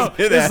list. No,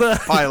 it's a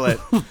Pilot.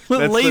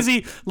 That's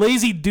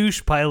lazy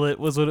douche pilot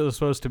was what it was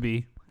supposed to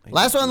be.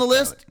 Last one on the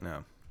list,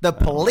 No. the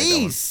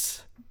police.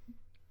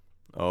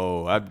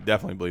 Oh, I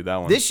definitely believe that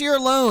one. This year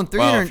alone,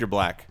 Well, if you're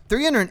black.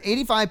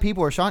 385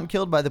 people were shot and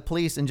killed by the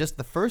police in just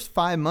the first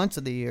 5 months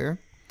of the year.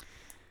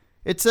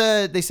 It's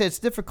they say it's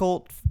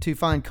difficult to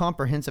find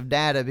comprehensive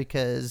data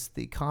because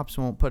the cops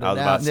won't put it I was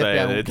out. about to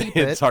and if they say, won't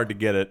keep it's hard to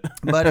get it.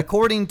 But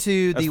according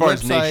to the as far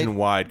as website,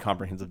 nationwide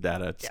comprehensive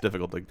data, it's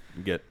difficult to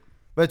get.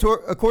 but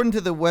according to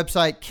the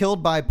website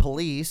Killed by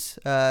Police,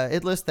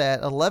 it lists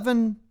that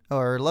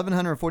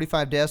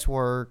 1,145 deaths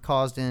were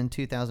caused in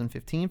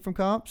 2015 from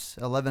cops,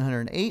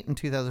 1,108 in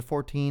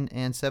 2014,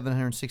 and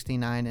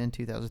 769 in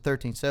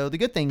 2013. So the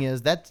good thing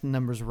is that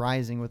number's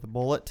rising with a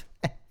bullet.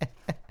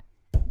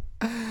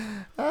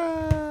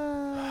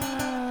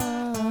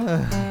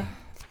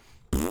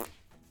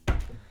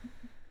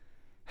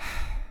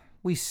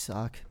 We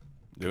suck.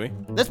 Do we?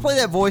 Let's play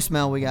that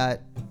voicemail we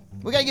got.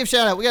 We got to give a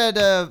shout out. We got,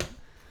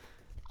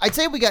 I'd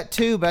say we got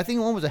two, but I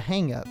think one was a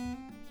hang up.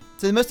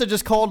 So they must have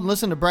just called and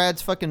listened to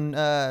Brad's fucking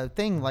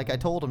thing like I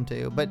told him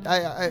to. But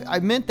I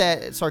meant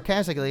that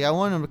sarcastically. I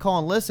wanted him to call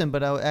and listen,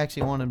 but I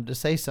actually wanted him to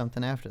say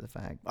something after the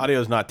fact.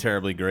 Audio's not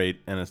terribly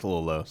great, and it's a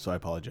little low, so I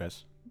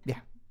apologize. Yeah.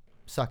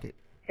 Suck it.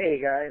 Hey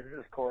guys, this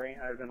is Corey.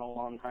 I've been a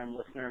long-time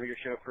listener of your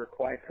show for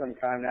quite some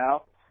time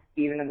now,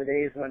 even in the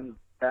days when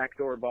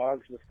Backdoor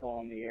Boggs was still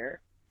on the air.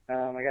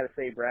 I gotta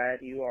say, Brad,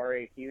 you are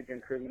a huge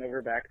improvement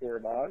over Backdoor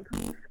Boggs.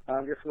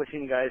 I'm just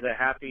wishing you guys a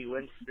happy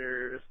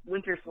winter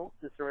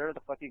solstice or whatever the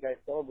fuck you guys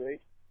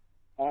celebrate.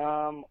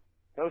 Go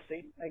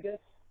see, I guess.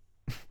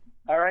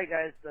 Alright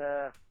guys,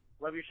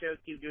 love your show,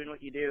 keep doing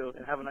what you do,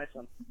 and have a nice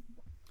one.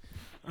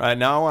 All right,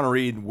 now I want to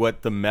read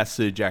what the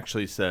message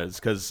actually says,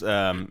 because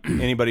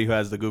anybody who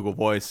has the Google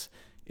Voice,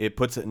 it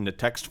puts it into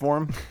text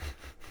form.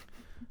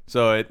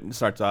 So it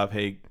starts off,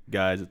 hey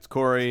guys, it's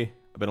Corey.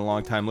 I've been a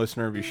long-time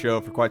listener of your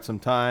show for quite some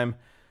time.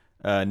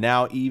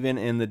 Now, even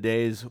in the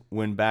days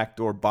when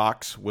Backdoor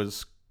Box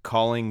was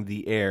calling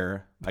the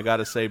air, I got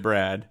to say,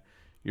 Brad,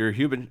 you're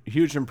a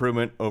huge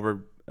improvement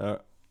over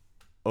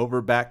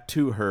back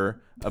to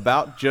her.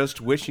 About just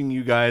wishing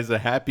you guys a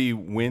happy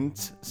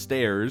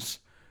Winsterville.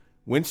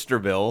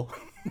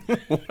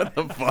 What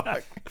the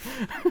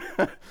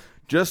fuck?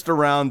 Just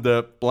around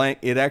the blank.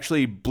 It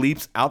actually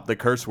bleeps out the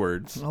curse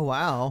words. Oh,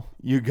 wow.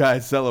 You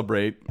guys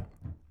celebrate.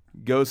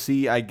 Go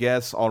see, I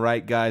guess. All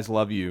right, guys,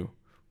 love you.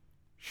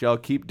 Shall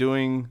keep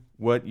doing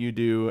what you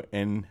do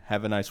and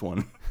have a nice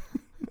one.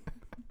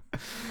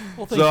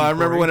 Well, So I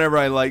remember whenever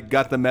I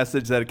got the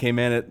message that it came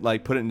in, it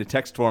put it into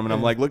text form, and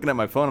I'm looking at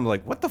my phone. I'm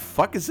like, what the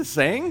fuck is this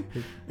saying?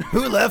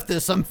 Who left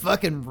this? Some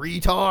fucking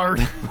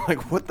retard.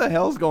 What the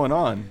hell's going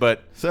on?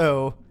 But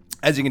So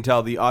As you can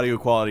tell, the audio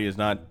quality is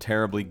not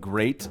terribly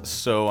great,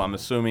 so I'm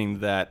assuming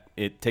that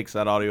it takes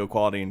that audio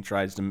quality and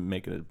tries to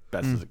make it as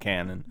best as it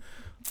can, and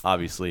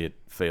obviously it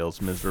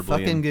fails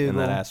miserably in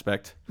that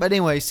aspect. But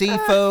anyway,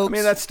 folks. I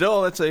mean, that's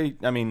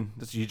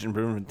a huge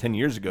improvement from 10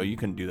 years ago. You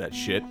couldn't do that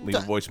shit. Leave a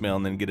voicemail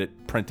and then get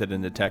it printed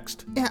into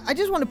text. Yeah, I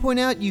just want to point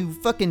out, you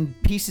fucking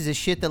pieces of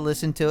shit that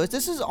listen to us.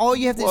 This is all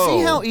you have to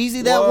see how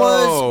easy that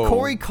was.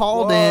 Corey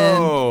called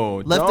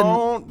in.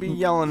 Don't be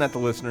yelling at the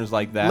listeners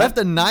like that. Left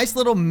a nice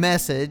little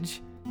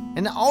message.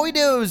 And all we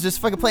do is just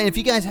fucking play. And if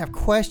you guys have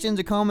questions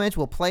or comments,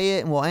 we'll play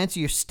it and we'll answer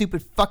your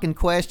stupid fucking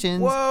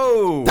questions.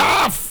 Whoa!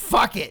 Ah,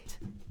 fuck it!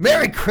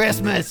 Merry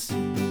Christmas!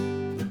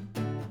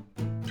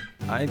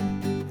 I'd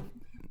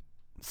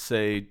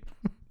say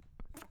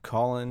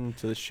call in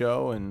to the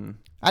show and...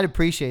 I'd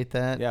appreciate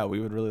that. Yeah, we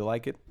would really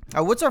like it.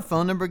 What's our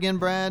phone number again,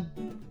 Brad?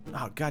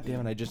 Oh, God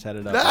damn it, I just had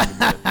it up.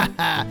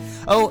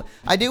 Oh,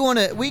 I do want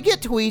to... We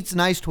get tweets,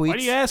 nice tweets. Why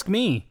do you ask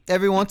me?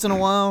 Every once in a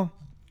while.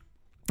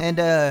 And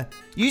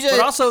usually...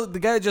 But also, the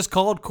guy that just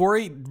called,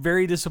 Corey,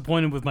 very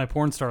disappointed with my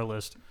porn star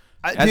list.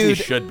 As dude,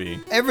 he should be.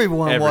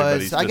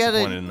 Everybody's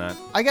disappointed in that.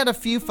 I got a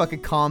few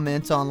fucking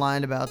comments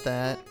online about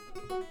that.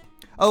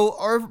 Oh,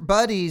 our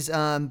buddies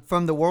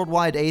from the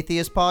Worldwide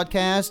Atheist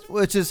podcast,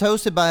 which is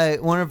hosted by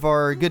one of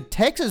our good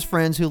Texas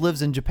friends who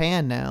lives in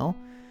Japan now.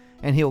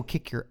 And he'll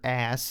kick your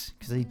ass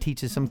because he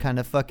teaches some kind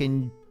of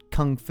fucking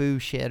kung fu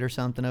shit or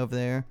something over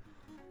there.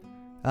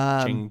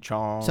 Ching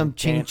chong. Some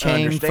ching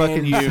chang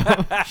fucking you.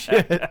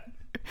 shit.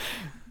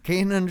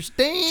 Can't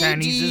understand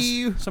Chineses.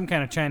 you. Some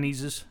kind of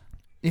Chineses.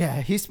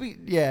 Yeah, he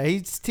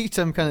teach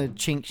some kind of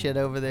chink shit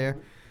over there.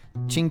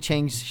 Ching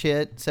chang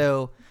shit.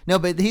 So, no,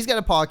 but he's got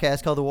a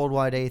podcast called The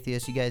Worldwide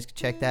Atheist. You guys can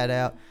check that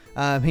out.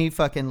 He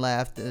fucking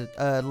left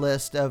a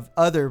list of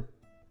other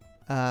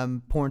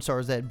porn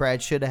stars that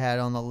Brad should have had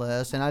on the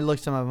list. And I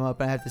looked some of them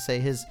up, and I have to say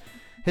his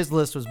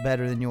list was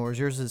better than yours.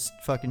 Yours is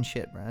fucking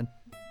shit, Brad.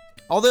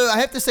 Although, I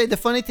have to say, the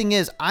funny thing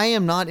is, I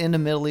am not into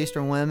Middle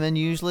Eastern women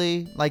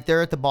usually. Like,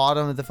 they're at the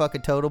bottom of the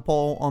fucking total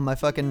pole on my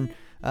fucking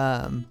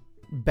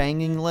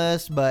banging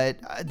list. But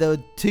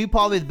the two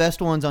probably the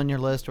best ones on your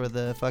list were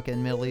the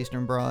fucking Middle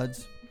Eastern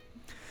broads.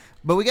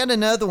 But we got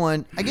another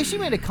one. I guess you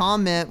made a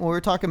comment when we were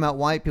talking about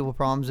white people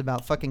problems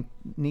about fucking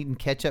needing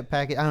ketchup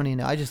packet. I don't even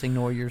know. I just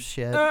ignore your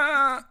shit.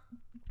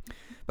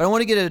 But I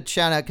want to get a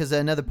shout out because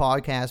another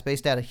podcast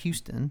based out of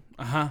Houston,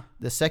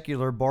 the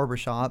Secular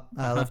Barbershop,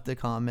 left a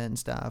comment and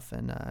stuff,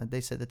 and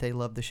they said that they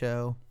love the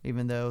show,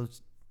 even though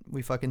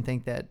we fucking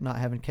think that not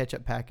having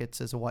ketchup packets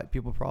is a white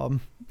people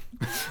problem.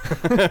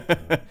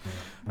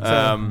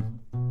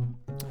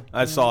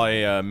 I saw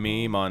a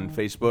meme on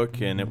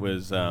Facebook, and it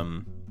was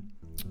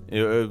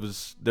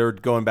they're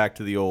going back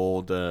to the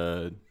old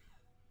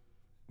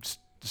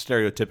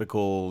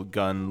stereotypical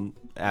gun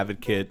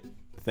advocate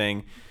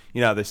thing.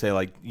 You know how they say,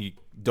 like, you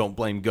don't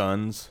blame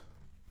guns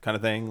kind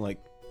of thing? Like,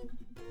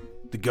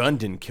 the gun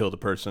didn't kill the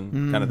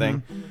person kind of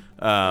thing.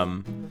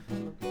 And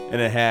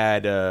it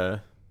had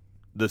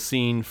the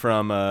scene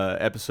from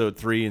episode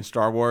 3 in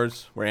Star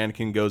Wars where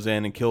Anakin goes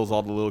in and kills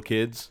all the little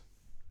kids.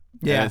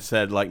 Yeah. And it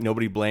said, like,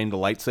 nobody blamed the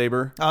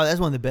lightsaber. Oh, that's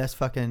one of the best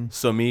fucking...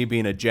 So me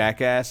being a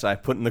jackass, I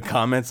put in the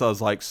comments, I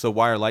was like, so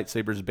why are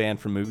lightsabers banned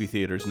from movie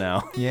theaters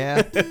now?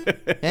 Yeah.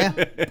 Yeah.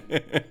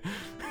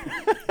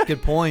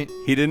 Good point.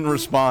 He didn't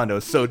respond. I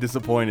was so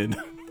disappointed.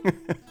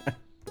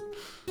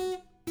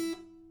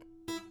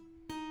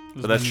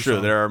 But that's true.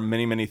 There are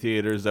many, many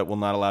theaters that will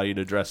not allow you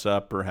to dress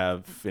up or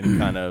have any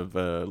kind of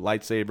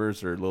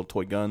lightsabers or little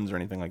toy guns or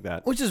anything like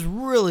that. Which is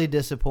really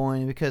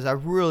disappointing because I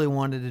really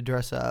wanted to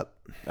dress up.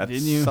 That's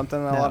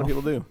something that a lot of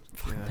people do.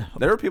 Yeah.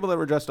 There were people that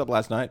were dressed up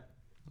last night.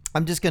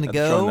 I'm just going to at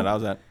go. The show that I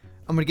was at.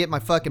 I'm going to get my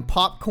fucking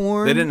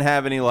popcorn. They didn't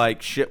have any,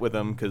 like, shit with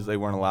them because they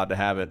weren't allowed to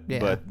have it. Yeah.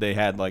 But they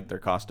had, like, their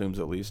costumes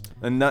at least.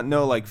 And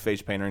no, like,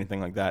 face paint or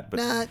anything like that.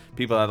 But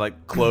people had,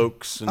 like,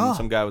 cloaks. And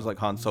some guy was, like,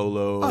 Han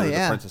Solo. Or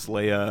the Princess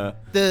Leia.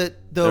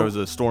 There was a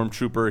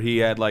stormtrooper. He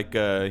had, like,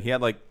 a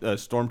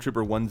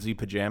stormtrooper onesie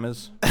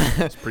pajamas.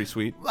 It's pretty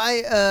sweet.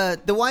 The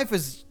wife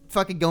was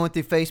fucking going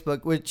through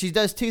Facebook. Which she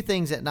does two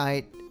things at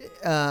night.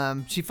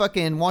 She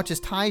fucking watches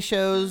Thai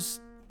shows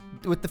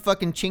with the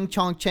fucking ching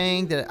chong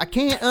chang that I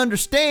can't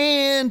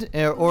understand,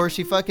 or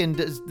she fucking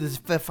does this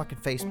fucking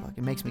Facebook.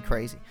 It makes me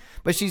crazy.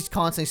 But she's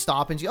constantly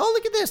stopping.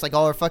 Look at this, like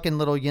all her fucking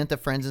little Yenta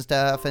friends and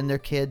stuff, and their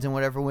kids and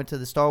whatever went to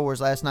the Star Wars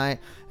last night,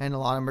 and a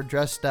lot of them are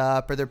dressed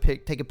up, or they're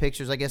taking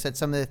pictures. I guess at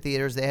some of the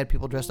theaters they had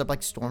people dressed up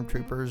like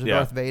stormtroopers or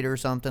Darth Vader or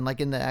something,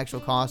 like in the actual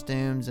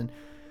costumes, and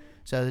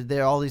so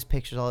there are all these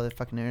pictures all over the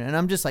fucking internet, and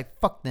I'm just like,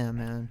 fuck them,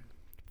 man.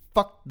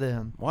 Fuck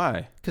them.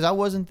 Why? Because I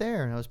wasn't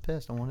there and I was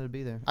pissed. I wanted to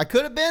be there. I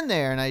could have been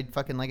there and I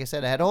fucking, like I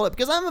said, I had to hold it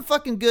because I'm a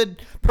fucking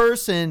good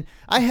person.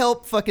 I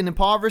help fucking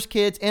impoverished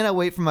kids and I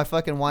wait for my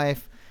fucking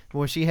wife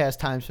when she has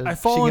time so she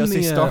can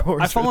see Star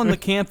Wars. I fall in the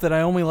camp that I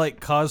only like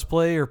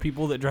cosplay or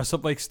people that dress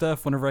up like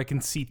stuff whenever I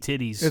can see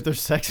titties. If there's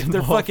sex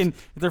involved. If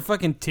their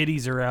fucking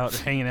titties are out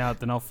hanging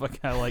out, then I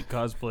like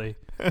cosplay.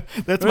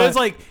 That's But it's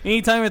like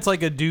anytime it's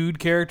like a dude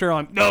character,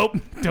 I'm nope,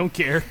 don't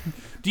care.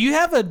 Do you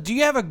have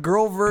a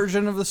girl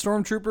version of the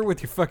Stormtrooper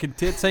with your fucking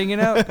tits hanging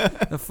out?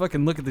 I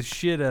fucking look at the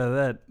shit out of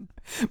that.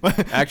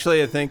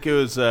 Actually, I think it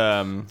was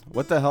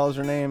what the hell is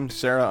her name?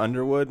 Sarah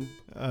Underwood,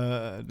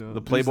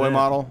 the Playboy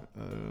model.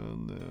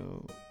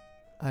 No,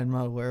 I'm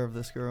not aware of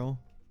this girl.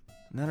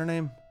 Isn't that her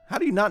name? How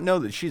do you not know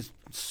that she's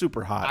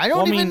super hot? I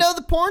don't even know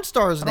the porn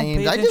stars'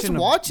 names. I just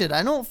watch it.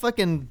 I don't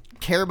fucking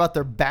care about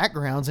their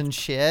backgrounds and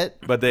shit.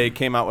 But they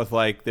came out with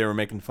they were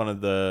making fun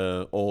of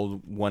the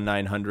old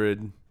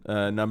 1-900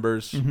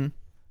 numbers, and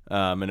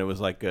it was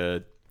like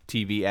a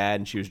TV ad,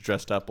 and she was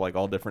dressed up like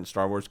all different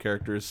Star Wars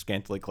characters,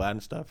 scantily clad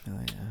and stuff. Oh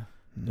yeah.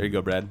 There you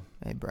go, Brad.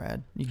 Hey,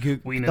 Brad. You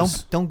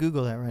don't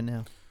Google that right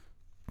now.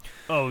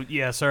 Oh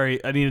yeah,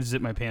 sorry. I need to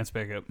zip my pants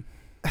back up.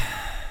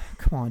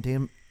 Come on,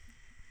 dude.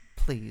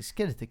 Please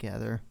get it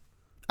together.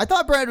 I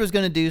thought Brad was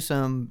going to do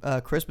some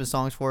Christmas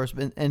songs for us,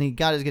 and he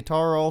got his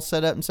guitar all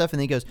set up and stuff, and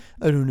then he goes,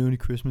 I don't know any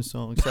Christmas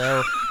songs.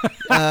 So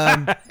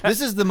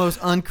this is the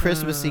most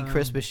un-Christmassy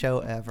Christmas show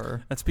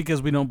ever. That's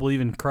because we don't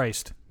believe in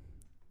Christ.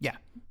 Yeah.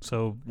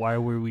 So why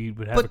would we have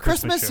a But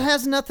Christmas show?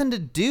 has nothing to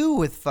do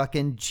with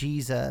fucking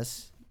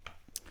Jesus.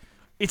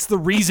 It's the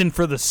reason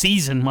for the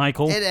season,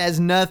 Michael. It has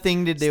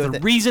nothing to do with the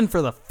it. reason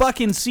for the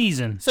fucking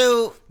season.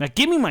 So now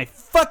give me my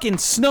fucking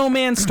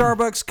snowman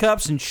Starbucks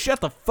cups and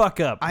shut the fuck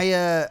up.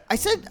 I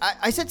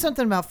said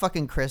something about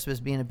fucking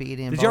Christmas being a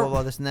beating and blah, blah,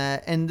 blah, this and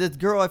that. And the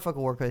girl I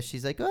fucking work with,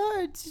 she's like,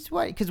 oh, it's just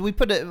white. Because we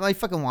put it, my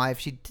fucking wife,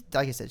 she,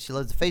 like I said, she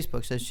loves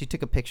Facebook. So she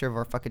took a picture of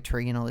our fucking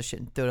tree and all this shit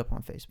and threw it up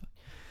on Facebook.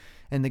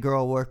 And the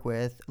girl I work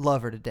with,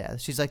 love her to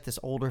death. She's like this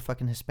older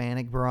fucking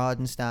Hispanic broad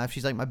and stuff.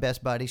 She's like my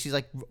best buddy. She's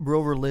like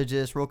real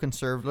religious, real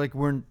conservative. Like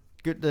we're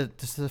good.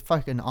 This is a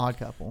fucking odd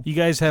couple. You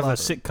guys have a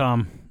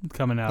sitcom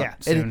coming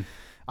out soon.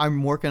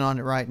 I'm working on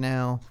it right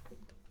now.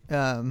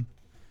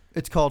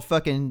 It's called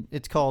fucking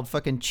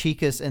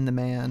Chicas and the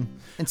Man.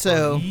 And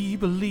so he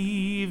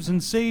believes in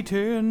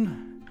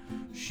Satan.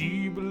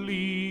 She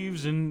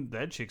believes in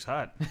that chick's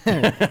hot.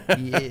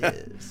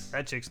 Yes.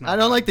 That chick's not. I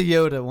don't like the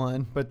Yoda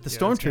one, but the Yeah,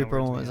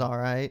 Stormtrooper one was all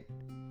right.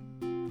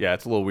 Yeah,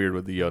 it's a little weird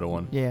with the Yoda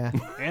one. Yeah.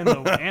 and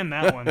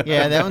that one.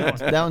 Yeah, that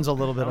one's a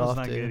little bit that one's off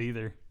not too. good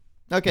either.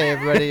 Okay,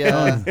 everybody.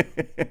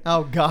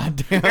 Oh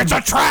god damn! It's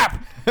a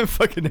trap.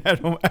 Fucking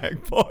Adam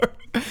Akbar.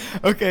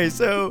 Okay,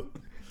 so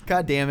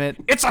god damn it!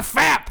 It's a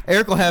fap.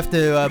 Eric will have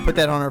to put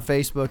that on our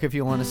Facebook if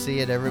you want to see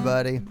it,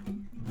 everybody.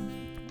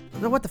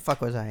 What the fuck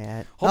was I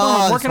at? Hold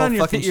on, I'm working on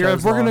your TV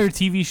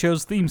TV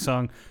show's theme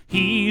song.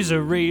 He's a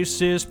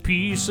racist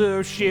piece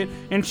of shit,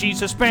 and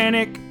she's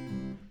Hispanic.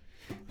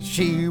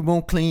 She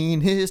won't clean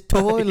his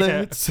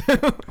toilets.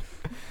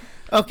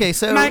 Okay,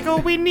 so Michael,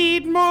 we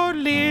need more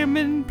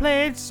lemon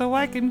plates so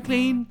I can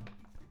clean.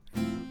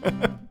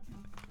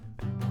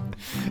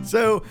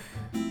 So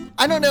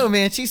I don't know,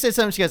 man. She said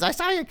something. She goes, "I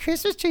saw your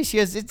Christmas tree." She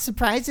goes, "It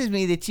surprises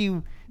me that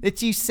you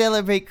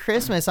celebrate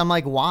Christmas." I'm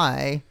like,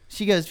 "Why?"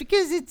 She goes,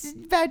 "Because it's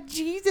about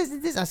Jesus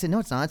and this." I said, "No,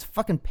 it's not. It's a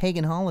fucking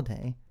pagan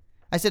holiday."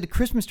 I said, "The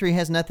Christmas tree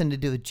has nothing to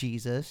do with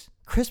Jesus.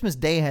 Christmas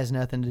Day has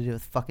nothing to do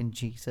with fucking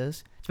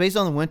Jesus. It's based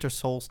on the winter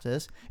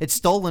solstice. It's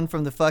stolen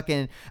from the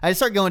fucking." I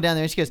start going down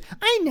there, and she goes,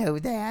 "I know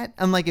that."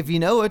 I'm like, "If you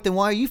know it, then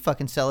why are you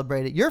fucking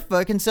celebrating it? You're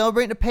fucking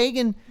celebrating a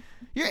pagan.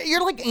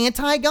 You're like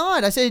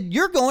anti-God." I said,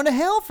 "You're going to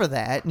hell for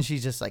that." And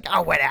she's just like,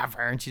 "Oh,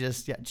 whatever." And she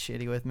just got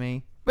shitty with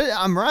me. But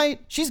I'm right.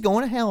 She's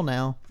going to hell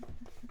now.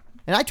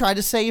 And I tried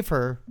to save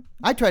her.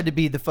 I tried to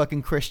be the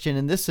fucking Christian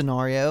in this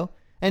scenario.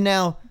 And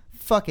now,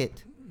 fuck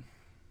it.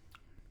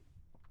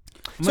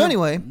 So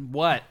anyway.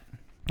 What?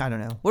 I don't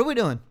know. What are we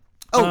doing?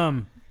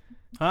 Oh.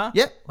 Huh?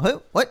 Yep.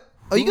 What?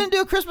 Are you going to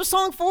do a Christmas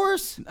song for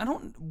us? I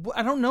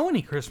don't know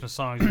any Christmas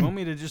songs. You want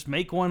me to just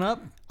make one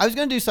up? I was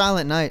going to do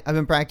Silent Night. I've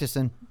been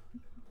practicing.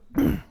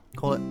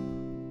 Call it.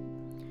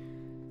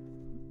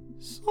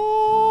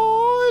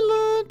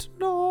 Silent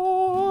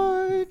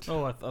Night.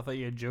 Oh, I thought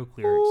you had joke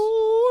lyrics.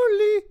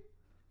 Holy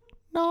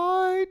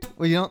Night.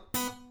 Well, you don't.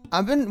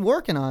 I've been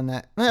working on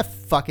that.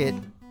 Fuck it.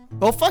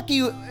 Well, fuck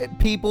you,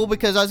 people,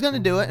 because I was going to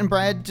do it, and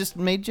Brad just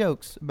made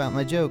jokes about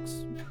my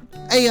jokes.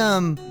 Hey,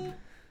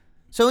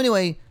 so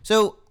anyway,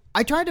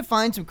 I tried to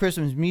find some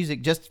Christmas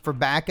music just for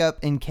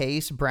backup in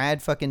case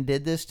Brad fucking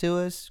did this to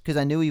us, because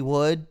I knew he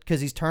would, because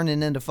he's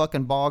turning into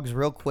fucking Boggs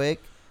real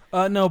quick.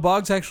 No,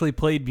 Boggs actually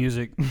played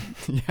music.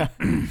 Yeah.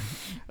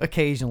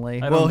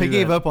 Occasionally. Well, he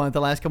gave up on it the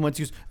last couple months.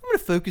 He goes, "I'm going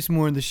to focus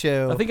more on the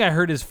show." I think I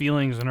hurt his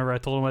feelings whenever I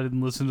told him I didn't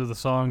listen to the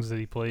songs that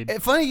he played.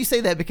 Funny you say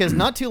that, because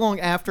not too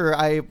long after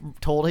I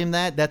told him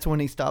that's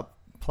when he stopped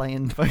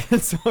playing fucking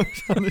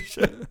songs on the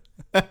show.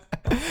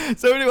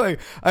 So anyway,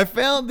 I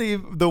found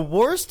the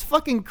worst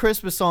fucking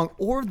Christmas song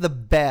or the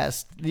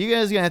best. You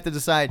guys are going to have to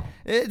decide.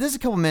 This is a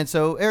couple minutes,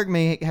 so Eric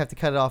may have to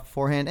cut it off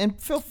beforehand. And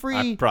feel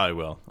free. I probably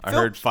will. I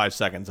heard 5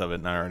 seconds of it,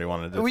 and I already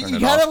wanted to turn You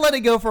it got to off. let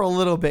it go for a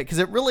little bit, because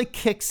it really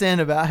kicks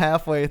in about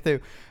halfway through.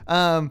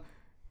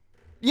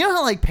 You know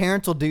how like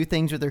parents will do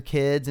things with their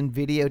kids and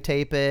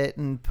videotape it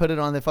and put it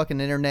on the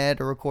fucking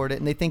internet or record it,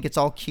 and they think it's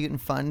all cute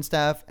and fun and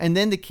stuff, and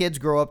then the kids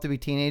grow up to be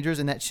teenagers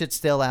and that shit's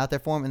still out there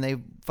for them, and they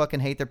fucking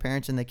hate their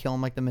parents and they kill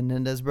them like the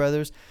Menendez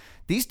brothers.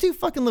 These two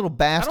fucking little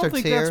bastards I don't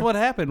think here. that's what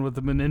happened with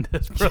the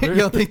Menendez brothers. You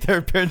don't think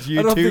their parents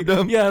YouTubed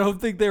them? Yeah, I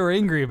don't think they were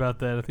angry about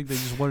that. I think they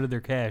just wanted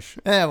their cash.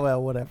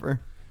 Well,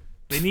 whatever.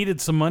 They needed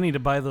some money to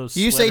buy those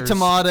You sweaters. say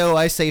tomato,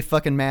 I say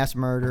fucking mass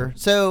murder.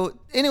 So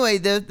anyway,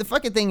 the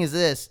fucking thing is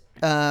this.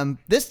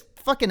 This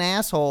fucking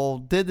asshole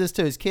did this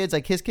to his kids.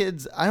 Like his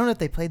kids, I don't know if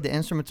they played the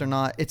instruments or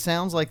not. It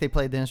sounds like they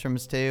played the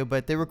instruments too,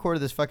 but they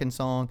recorded this fucking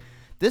song.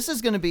 This is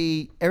going to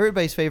be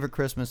everybody's favorite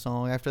Christmas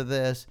song after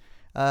this.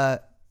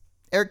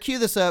 Eric, cue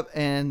this up,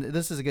 and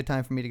this is a good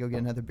time for me to go get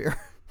another beer.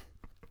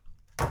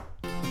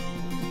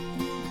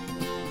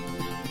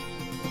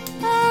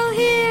 Oh,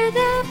 hear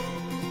them.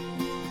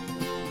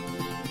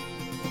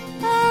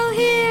 Oh,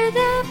 hear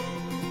them.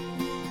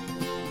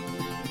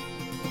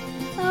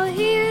 Oh,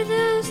 hear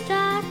those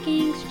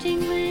stockings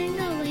jingling,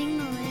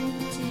 a-ling-a-ling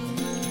too.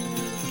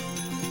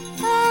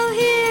 Oh,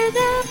 hear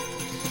them.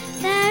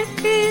 That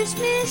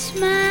Christmas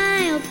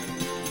smile.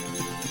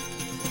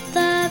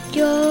 Love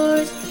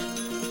yours.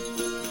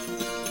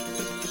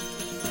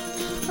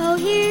 Oh,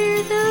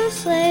 hear those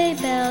sleigh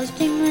bells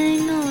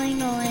jingling,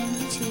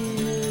 a-ling-a-ling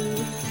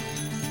too.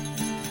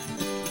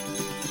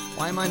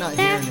 Why am I not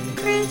That hearing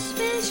anything?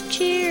 Christmas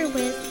cheer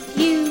with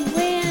you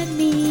and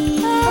me.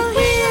 Oh,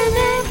 hear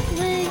that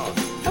ling,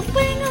 a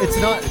wing, It's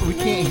not, we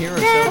can't hear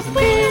that ourselves.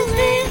 in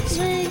this.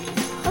 ling,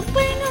 a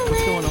wing,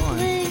 What's going on?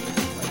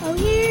 Oh,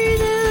 hear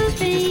those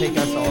Did you just take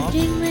us reindeer off?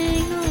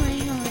 jingling,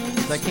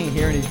 a-ling-a-ling. I can't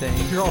hear anything.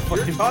 You're all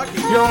fucking talking.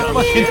 You're all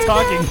fucking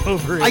talking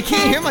over it. I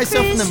can't hear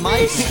myself in the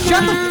mic.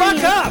 Shut the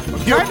fuck up!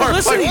 You I'm trying to are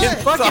listen to you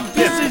fucking fucking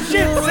piece of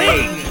shit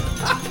sing!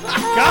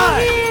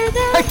 God!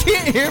 I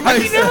can't hear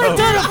Have you never myself.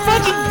 done a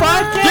fucking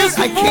podcast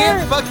I before?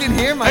 can't fucking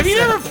hear myself. Have you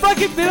never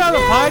fucking been on a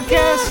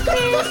podcast?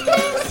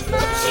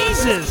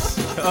 Jesus!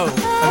 Oh,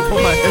 I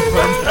pulled my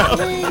headphones out.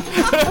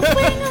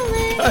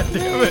 God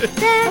damn it.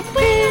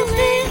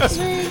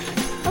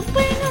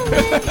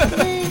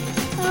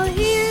 Oh,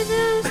 hear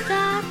those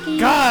stockings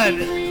God.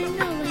 jingling,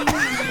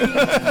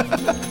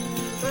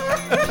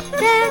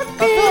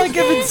 I feel like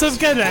I'm in some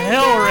kind of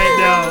hell right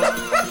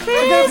now. I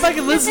gotta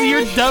fucking listen to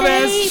your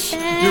dumbass.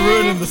 You're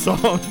ruining the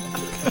song.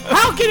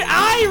 How can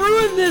I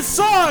ruin this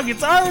song?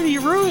 It's already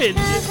ruined.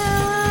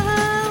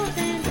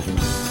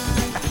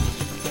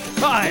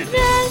 God.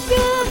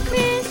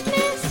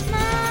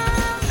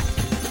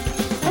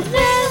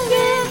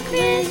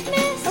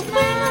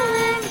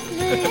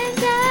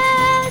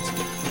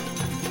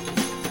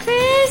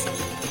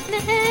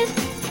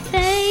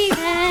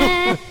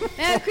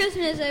 Merry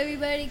Christmas,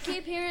 everybody.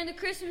 Keep hearing the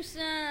Christmas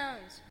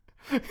sounds.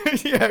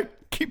 Yeah,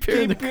 keep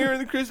hearing Keep hearing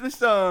the Christmas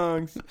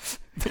songs.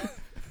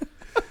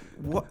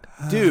 What,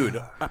 dude?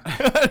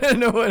 I don't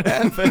know what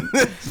happened.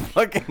 This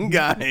fucking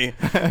guy.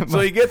 So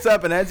he gets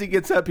up, and as he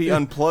gets up, he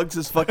unplugs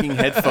his fucking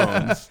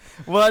headphones.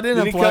 Well, I didn't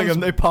Then he unplug comes- them.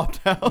 They popped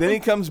out. Then he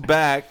comes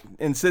back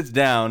and sits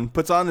down,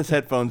 puts on his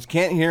headphones,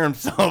 can't hear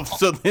himself,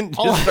 so then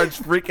just starts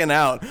freaking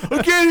out.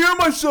 I can't hear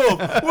myself.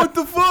 What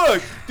the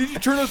fuck? Did you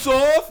turn us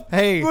off?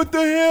 Hey. What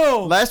the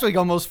hell? Last week,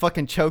 almost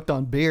fucking choked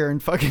on beer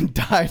and fucking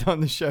died on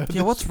the show.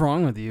 Yeah, what's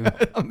wrong with you?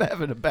 I'm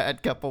having a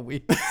bad couple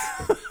weeks.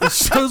 The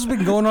show's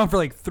been going on for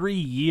like 3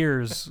 years.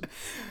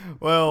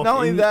 Well, Not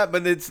only that,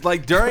 but it's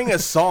like during a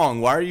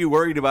song. Why are you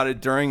worried about it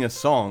during a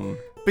song?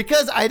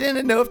 because I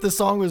didn't know if the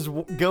song was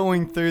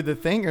going through the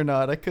thing or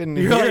not. I couldn't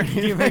You're hear like,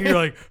 anything. you're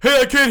like,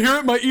 hey, I can't hear it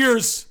in my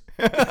ears.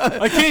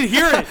 I can't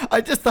hear it.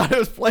 I just thought it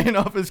was playing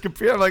off his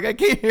computer. I'm like, I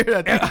can't hear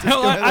that.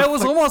 I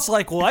was almost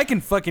like, well, I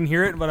can fucking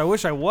hear it, but I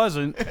wish I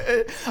wasn't.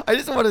 I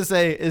just want to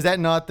say, is that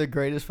not the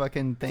greatest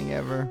fucking thing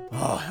ever?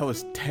 Oh, that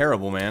was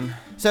terrible, man.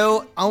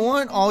 So I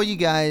want all you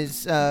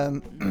guys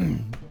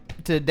to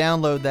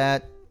download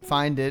that,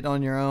 find it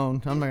on your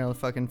own. I'm not gonna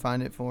fucking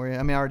find it for you.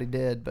 I mean, I already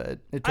did, but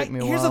it took me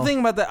a while. Here's the thing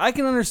about that. I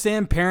can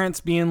understand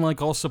parents being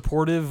like all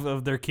supportive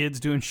of their kids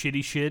doing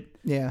shitty shit.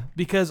 Yeah.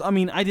 Because, I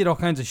mean, I did all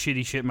kinds of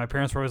shitty shit. My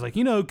parents were always like,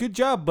 good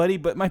job, buddy.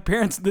 But my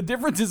parents, the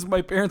difference is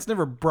my parents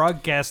never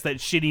broadcast that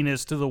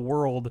shittiness to the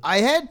world. I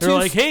had They're two.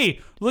 like,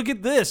 hey, look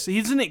at this.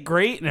 Isn't it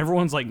great? And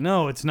everyone's like,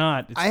 no, it's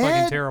not. It's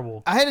fucking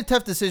terrible. I had a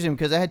tough decision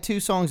because I had two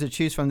songs to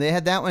choose from. They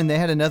had that one. They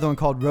had another one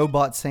called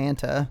Robot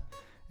Santa.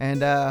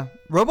 And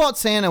Robot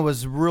Santa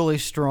was really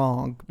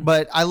strong,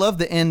 but I love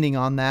the ending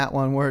on that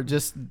one where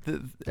just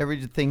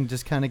everything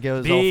just kind of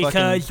goes all fucking...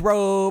 Because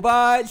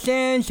Robot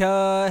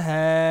Santa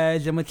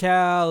has a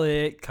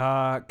metallic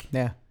cock.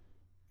 Yeah,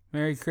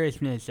 Merry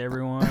Christmas,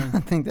 everyone. I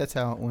think that's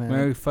how it went.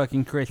 Merry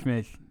fucking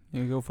Christmas.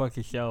 You go fuck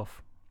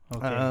yourself.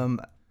 Okay.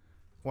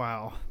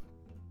 Wow.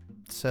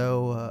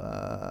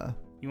 So,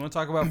 You want to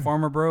talk about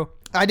Farmer Bro?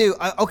 I do.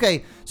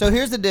 Okay, so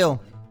here's the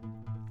deal.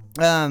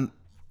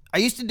 I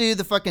used to do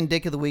the fucking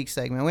Dick of the Week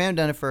segment. We haven't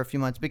done it for a few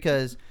months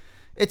because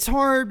it's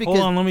hard because...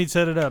 Hold on, let me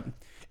set it up.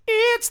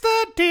 It's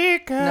the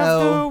Dick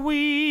of the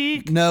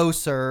Week. No,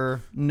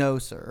 sir. No,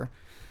 sir.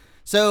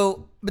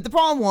 So But the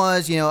problem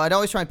was, I'd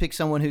always try and pick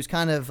someone who's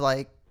kind of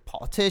like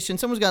politician.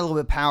 Someone's got a little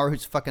bit of power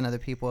who's fucking other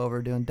people over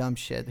doing dumb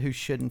shit who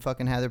shouldn't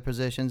fucking have their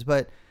positions.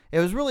 But it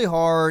was really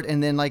hard.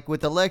 And then like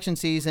with election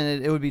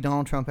season, it would be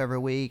Donald Trump every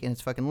week and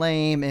it's fucking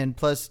lame. And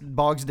plus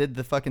Boggs did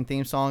the fucking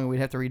theme song and we'd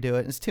have to redo it.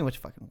 And it's too much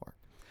fucking work.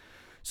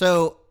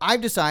 So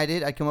I've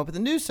decided I'd come up with a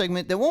new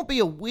segment that won't be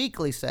a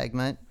weekly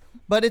segment,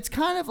 but it's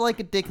kind of like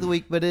a Dick of the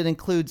Week, but it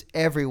includes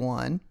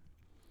everyone.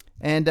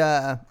 And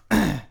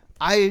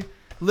I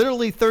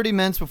literally 30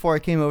 minutes before I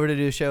came over to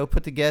do the show,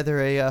 put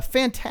together a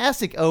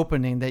fantastic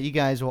opening that you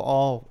guys will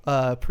all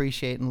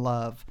appreciate and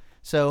love.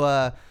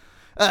 So,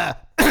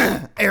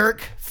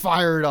 Eric,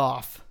 fire it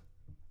off.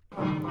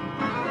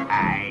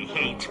 I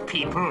hate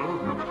people.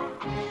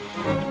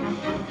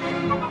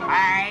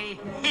 I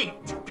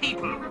hate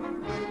people.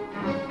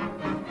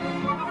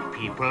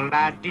 People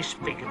are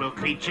despicable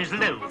creatures,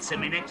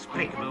 loathsome,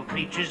 inexplicable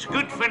creatures,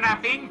 good for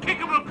nothing,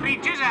 kickable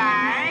creatures.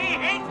 I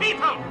hate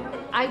people.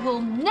 I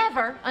will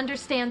never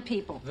understand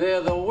people.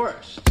 They're the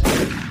worst.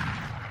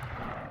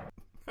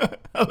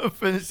 I'm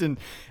finishing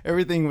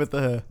everything with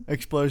a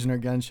explosion or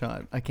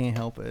gunshot. I can't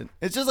help it.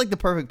 It's just like the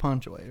perfect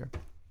punctuator.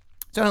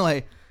 So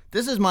anyway,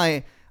 this is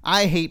my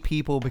I hate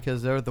people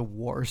because they're the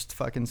worst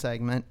fucking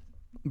segment.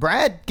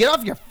 Brad, get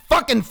off your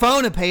fucking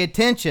phone and pay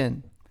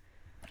attention.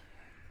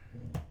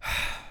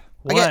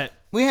 What?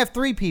 We have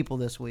 3 people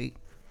this week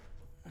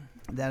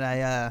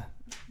that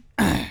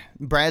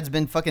Brad's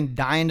been fucking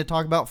dying to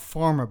talk about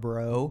Pharma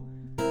Bro.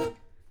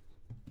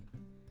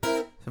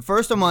 So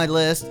first on my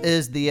list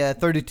is the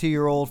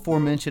 32-year-old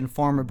aforementioned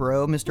Pharma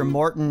Bro, Mr.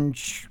 Martin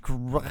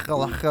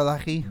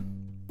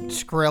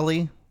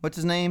Shkreli. What's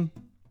his name?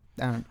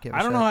 I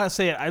don't know how to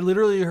say it. I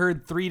literally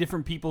heard 3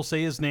 different people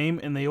say his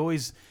name, and they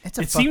always... It's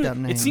a fucked up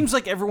name. It seems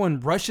like everyone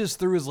rushes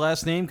through his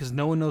last name because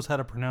no one knows how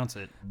to pronounce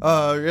it.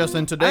 Yes,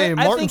 and today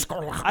Martin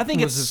I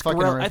think it's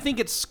Skrelly. I think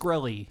it's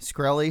Skrelly.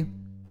 Skrelly?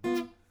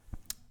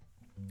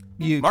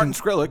 Martin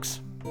Skrillex.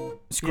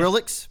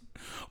 Skrillex?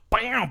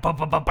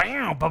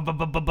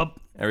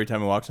 Every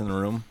time he walks in the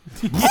room.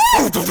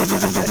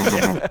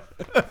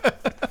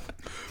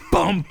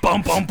 Bum,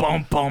 bum, bum,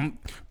 bum, bum.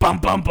 Bum,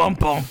 bum, bum,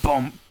 bum,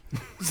 bum.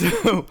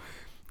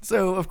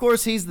 So of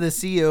course he's the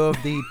CEO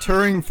of the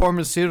Turing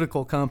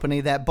Pharmaceutical Company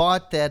that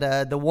bought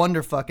that the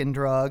wonder fucking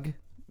drug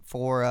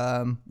for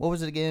what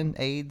was it again?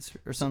 AIDS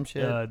or some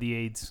shit? The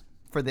AIDS.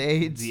 For the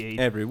AIDS. The AIDS.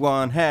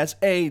 Everyone has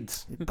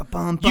AIDS. You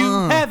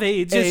have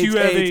AIDS. Yes, you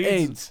have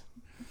AIDS.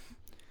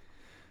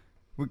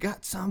 We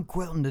got some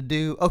quilting to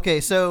do. Okay,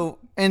 so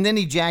and then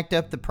he jacked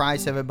up the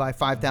price of it by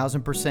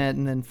 5,000%,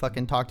 and then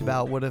fucking talked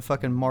about what a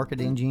fucking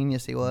marketing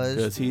genius he was.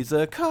 Because he's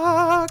a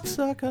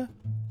cocksucker.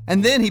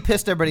 And then he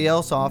pissed everybody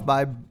else off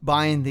by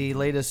buying the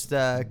latest,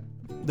 the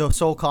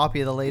sole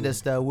copy of the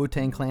latest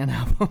Wu-Tang Clan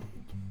album.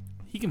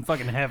 He can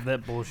fucking have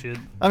that bullshit.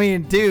 I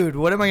mean, dude,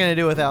 what am I gonna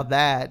do without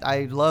that?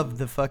 I love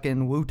the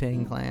fucking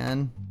Wu-Tang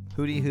Clan.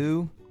 Hootie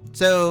hoo.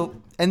 So,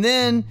 and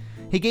then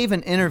he gave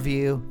an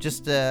interview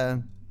just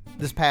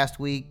this past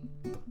week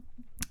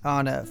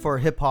on for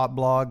a hip hop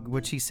blog,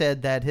 which he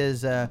said that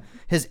his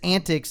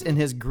antics and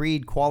his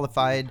greed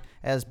qualified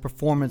as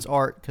performance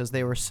art because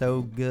they were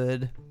so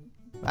good.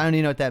 I don't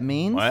even know what that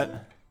means.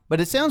 What? But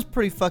it sounds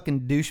pretty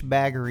fucking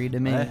douchebaggery to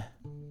me.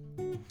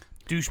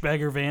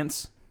 Douchebagger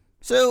Vance.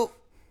 So,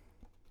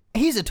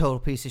 he's a total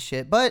piece of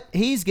shit, but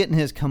he's getting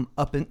his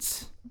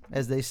comeuppance,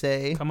 as they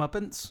say.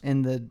 Comeuppance?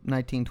 In the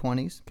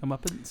 1920s.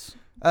 Comeuppance.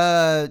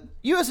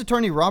 U.S.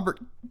 Attorney Robert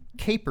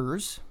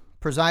Capers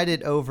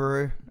presided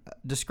over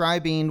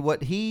describing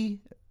what he,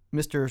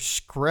 Mr.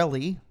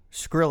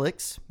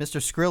 Skrillex,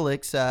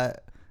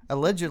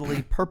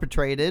 allegedly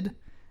perpetrated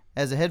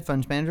as a hedge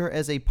fund manager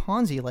as a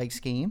Ponzi-like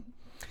scheme.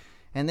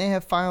 And they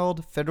have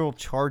filed federal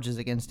charges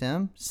against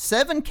him.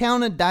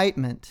 7-count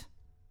indictment.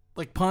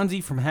 Like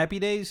Ponzi from Happy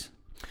Days?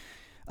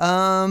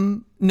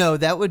 No,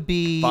 that would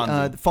be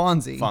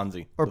Fonzie.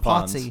 Fonzie. Or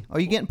Potsy. Are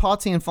you getting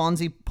Potsy and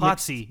Fonzie?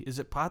 Potsy. Is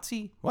it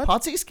Potsy? What?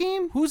 Potsy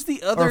scheme? Who's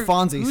the other? Or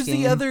Fonzie who's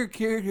scheme? The other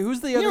character?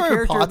 Who's the You other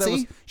remember character that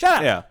Potsy? was? Shut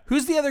up. Yeah.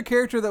 Who's the other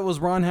character that was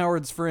Ron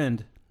Howard's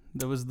friend?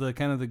 That was the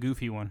kind of the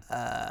goofy one.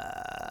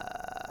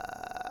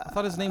 I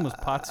thought his name was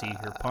Potsy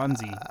or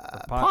Ponzi. Or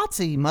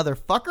Potsy,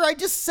 motherfucker. I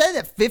just said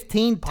it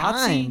 15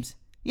 times.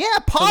 Yeah,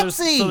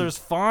 Potsy. So there's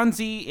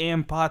Fonzie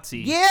and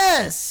Potsy.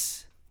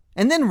 Yes.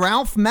 And then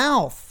Ralph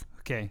Mouth.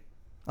 Okay.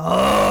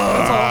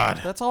 Oh,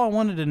 that's all I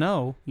wanted to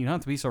know. You don't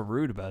have to be so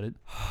rude about it.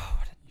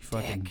 You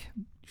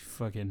fucking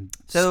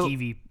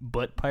skeevy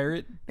butt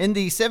pirate. In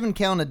the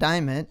 7-count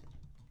indictment,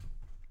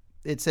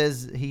 it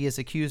says he is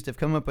accused of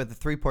coming up with a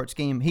 3-part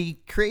scheme. He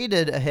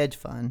created a hedge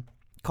fund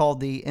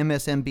called the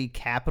MSMB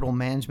Capital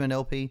Management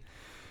LP,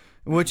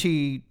 which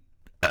he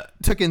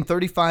took in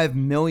 $35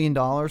 million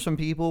from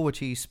people, which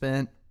he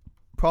spent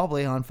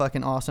probably on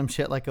fucking awesome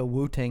shit like a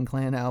Wu-Tang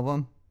Clan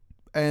album.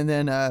 And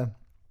then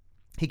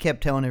he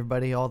kept telling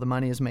everybody all the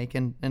money he's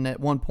making, and at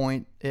one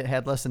point it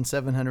had less than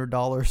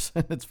 $700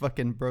 in its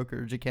fucking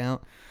brokerage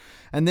account.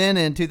 And then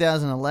in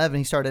 2011,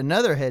 he started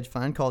another hedge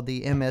fund called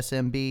the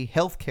MSMB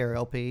Healthcare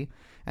LP,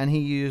 and he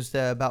used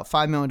about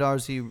 $5 million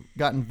he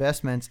got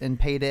investments and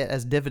paid it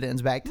as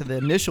dividends back to the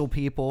initial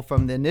people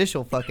from the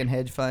initial fucking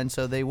hedge fund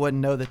so they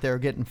wouldn't know that they were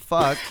getting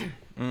fucked.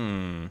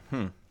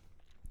 Mm-hmm.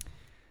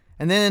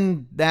 And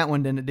then that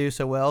one didn't do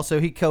so well, so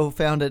he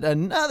co-founded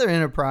another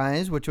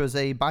enterprise, which was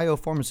a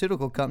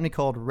biopharmaceutical company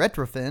called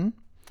Retrofin,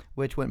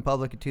 which went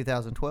public in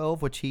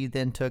 2012, which he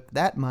then took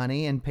that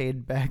money and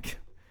paid back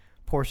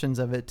portions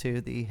of it to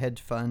the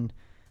hedge fund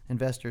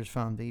investors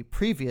from the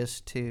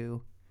previous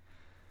two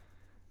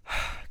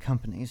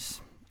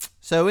companies.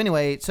 So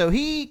anyway, so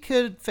he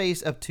could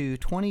face up to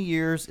 20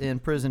 years in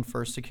prison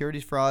for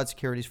securities fraud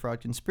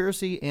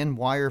conspiracy, and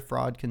wire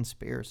fraud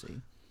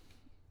conspiracy.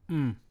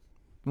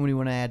 What do you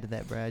want to add to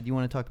that, Brad? You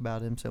want to talk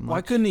about him so much?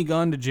 Why couldn't he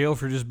gone to jail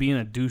for just being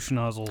a douche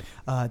nozzle?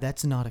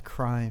 That's not a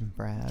crime,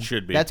 Brad.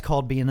 Should be. That's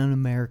called being an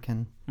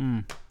American.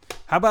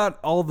 How about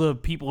all the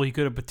people he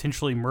could have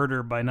potentially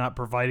murdered by not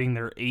providing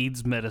their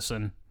AIDS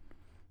medicine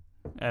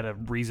at a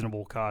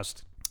reasonable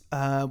cost?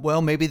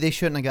 Well, maybe they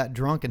shouldn't have got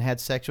drunk and had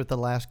sex with the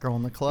last girl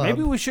in the club.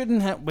 Maybe we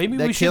shouldn't have. Maybe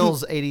that we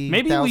kills shouldn't. 80,000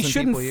 Maybe we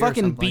shouldn't people a year or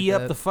fucking something beat like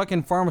up that. the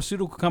fucking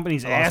pharmaceutical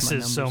companies' I lost my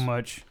asses so numbers.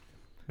 much.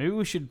 Maybe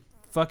we should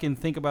fucking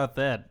think about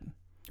that.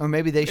 Or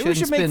maybe they Maybe we shouldn't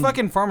should make spend.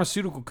 fucking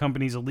pharmaceutical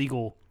companies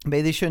illegal.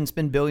 Maybe they shouldn't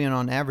spend billion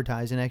on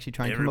advertising. Actually,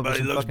 try and come up with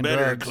Everybody some looks fucking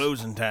better drugs. at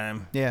closing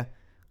time. Yeah,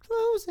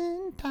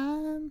 closing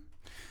time.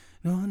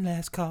 No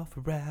last call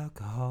for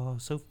alcohol,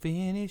 so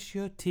finish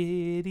your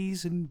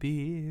titties and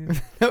beer.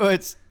 No,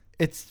 it's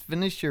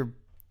finish your.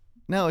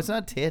 No, it's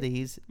not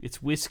titties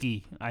It's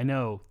whiskey. I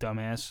know,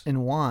 dumbass.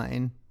 and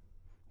wine.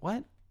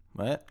 What?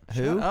 What?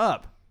 Who? Shut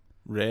up.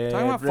 Red,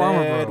 Talking about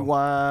Farmer red Bro.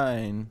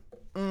 wine.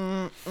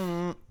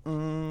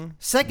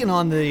 Second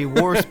on the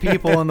worst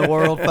people in the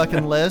world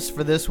fucking list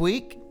for this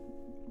week.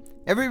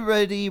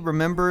 Everybody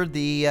remember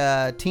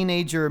the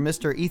teenager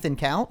Mr. Ethan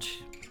Couch?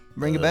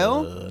 Ring a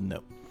bell?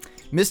 No.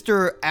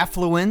 Mr.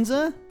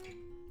 Affluenza?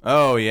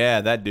 Oh, yeah,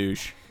 that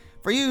douche.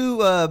 For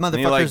you Isn't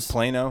he like motherfuckers.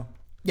 Plano? or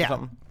Yeah.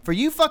 something? For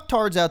you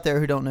fucktards out there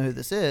who don't know who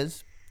this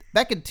is,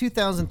 back in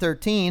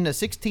 2013, a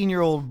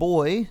 16-year-old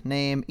boy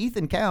named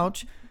Ethan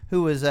Couch,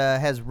 who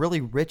has really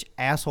rich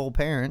asshole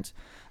parents,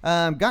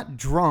 got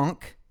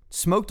drunk,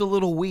 smoked a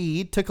little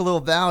weed, took a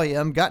little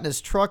Valium, got in his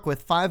truck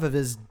with 5 of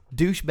his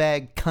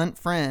douchebag cunt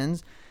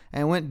friends,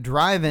 and went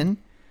driving.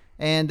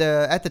 And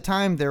at the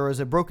time, there was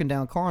a broken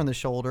down car on the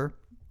shoulder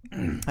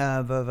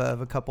of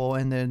a couple,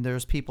 and then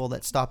there's people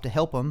that stopped to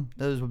help him.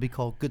 Those would be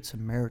called Good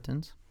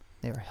Samaritans.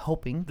 They were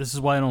helping. This is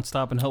why I don't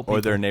stop and help people.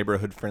 Or they're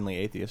neighborhood-friendly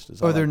atheists.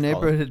 Is Or all they're I call it.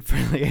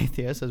 neighborhood-friendly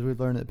atheists, as we've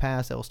learned in the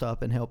past. They'll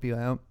stop and help you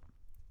out.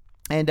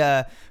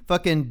 And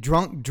fucking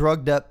drunk,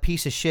 drugged up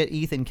piece of shit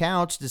Ethan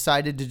Couch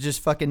decided to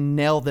just fucking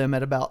nail them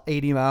at about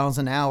 80 miles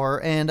an hour.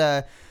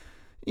 And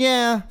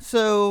yeah,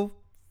 so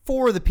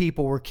 4 of the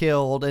people were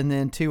killed, and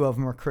then 2 of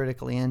them were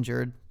critically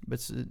injured.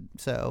 But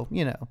so,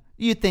 you know,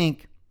 you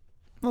think,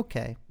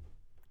 okay,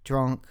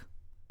 drunk,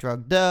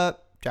 drugged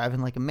up,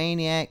 driving like a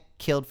maniac,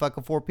 killed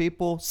fucking 4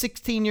 people,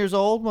 16 years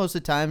old. Most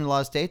of the time in a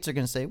lot of states are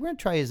going to say, we're going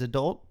to try his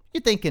adult.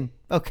 You're thinking,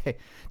 okay,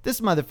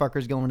 this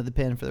motherfucker's going to the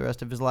pen for the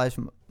rest of his life,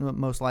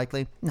 most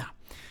likely. No.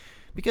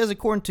 Because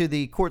according to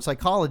the court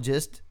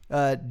psychologist,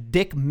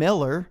 Dick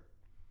Miller,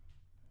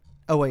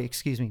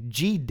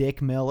 G.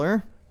 Dick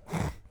Miller.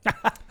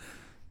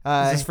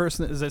 Is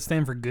that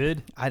stand for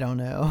good? I don't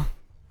know.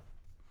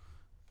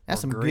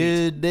 That's Or some great.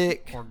 good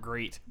dick. Or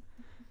great?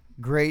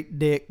 Great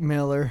Dick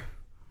Miller.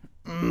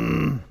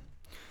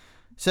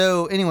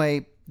 So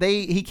anyway,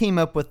 he came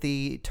up with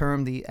the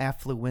term the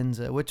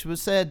affluenza, which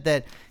was said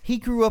that he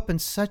grew up in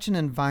such an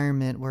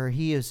environment where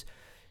he is,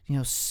 you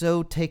know,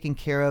 so taken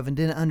care of and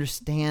didn't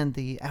understand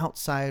the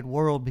outside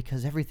world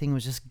because everything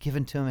was just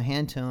given to him and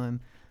handed to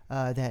him,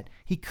 that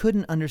he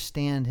couldn't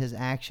understand his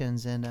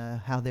actions and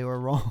how they were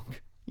wrong.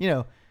 You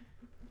know,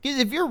 because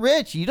if you're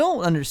rich, you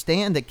don't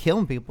understand that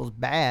killing people is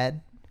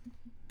bad.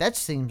 That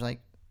seems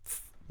like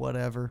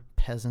whatever,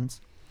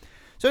 peasants.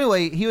 So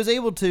anyway, he was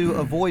able to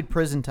avoid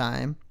prison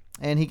time,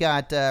 and he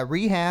got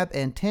rehab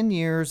and 10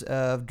 years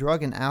of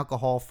drug and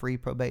alcohol-free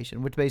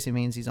probation, which basically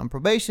means he's on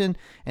probation,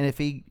 and if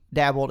he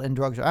dabbled in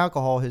drugs or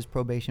alcohol, his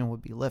probation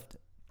would be lifted.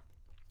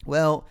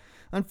 Well,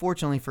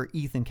 unfortunately for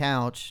Ethan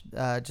Couch,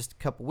 just a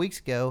couple weeks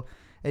ago,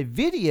 a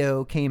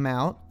video came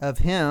out of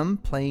him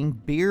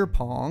playing beer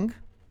pong.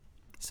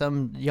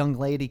 Some young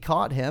lady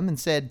caught him and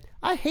said,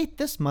 I hate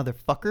this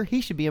motherfucker.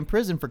 He should be in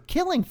prison for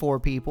killing 4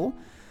 people.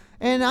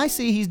 And I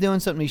see he's doing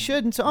something he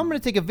shouldn't, so I'm going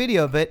to take a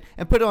video of it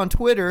and put it on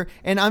Twitter,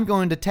 and I'm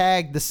going to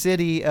tag the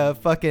city of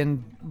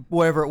fucking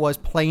whatever it was,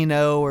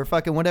 Plano or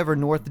fucking whatever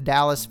North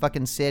Dallas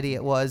fucking city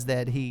it was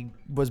that he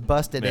was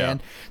busted in.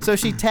 So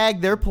she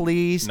tagged their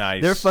police,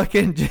 Nice. their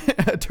fucking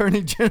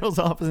attorney general's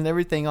office and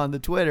everything on the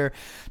Twitter.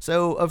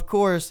 So, of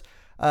course,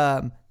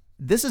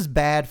 this is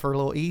bad for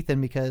little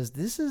Ethan because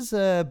this is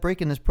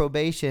breaking his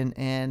probation,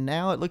 and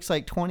now it looks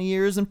like 20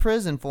 years in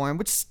prison for him,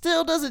 which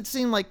still doesn't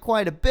seem like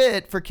quite a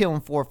bit for killing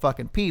 4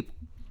 fucking people.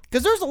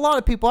 Because there's a lot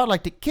of people I'd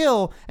like to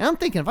kill, and I'm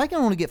thinking if I can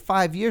only get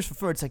 5 years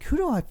for it, it's like, who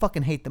do I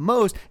fucking hate the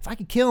most? If I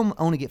could kill him,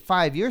 only get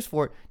 5 years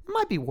for it, it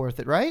might be worth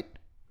it, right?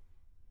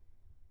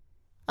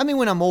 I mean,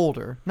 when I'm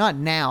older, not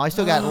now. I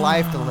still got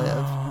life to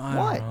live. I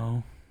don't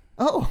know.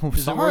 Oh,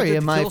 Is it worth sorry. it to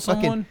Am I kill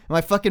someone?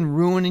 fucking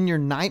ruining your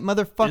night,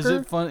 motherfucker? Is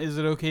it fun? Is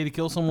it okay to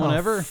kill someone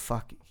ever?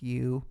 Fuck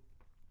you.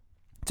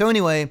 So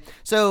anyway,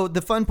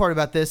 the fun part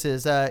about this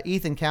is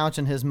Ethan Couch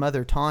and his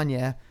mother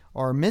Tanya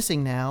are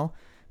missing now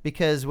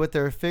because what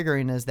they're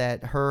figuring is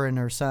that her and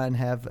her son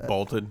have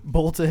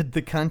bolted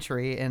the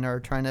country and are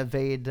trying to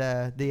evade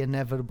the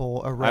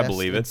inevitable arrest. I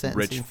believe it.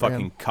 Rich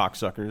fucking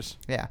cocksuckers.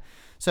 Yeah.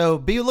 So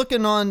be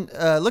looking on,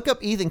 look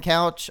up Ethan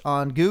Couch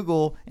on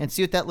Google and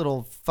see what that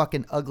little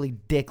fucking ugly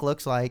dick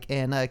looks like,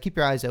 and keep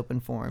your eyes open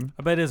for him.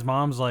 I bet his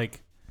mom's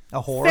like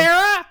a whore.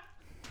 Sarah.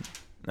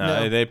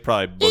 No, they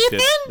probably booked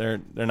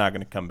it. They're not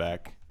going to come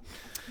back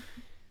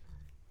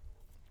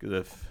because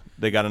if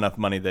they got enough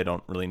money, they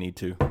don't really need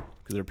to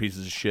because they're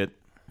pieces of shit.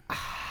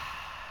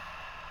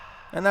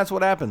 And that's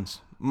what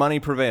happens.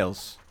 Money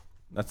prevails.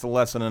 That's the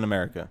lesson in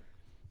America.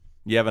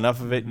 You have enough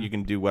of it, you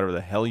can do whatever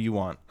the hell you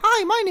want.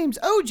 Hi, my name's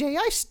OJ.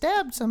 I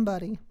stabbed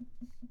somebody.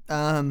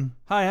 Hi,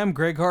 I'm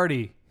Greg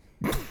Hardy.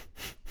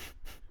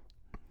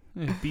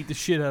 Beat the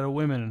shit out of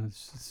women, and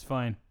it's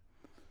fine.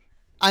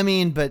 I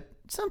mean, but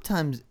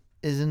sometimes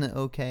isn't it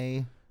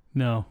okay?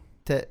 No.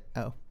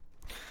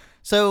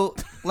 So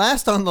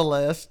last on the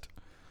list,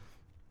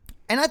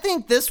 and I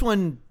think this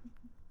one,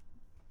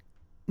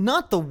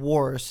 not the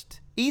worst.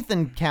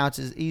 Ethan Couch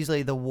is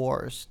easily the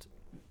worst,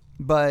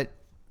 but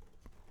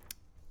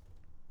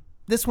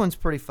this one's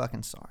pretty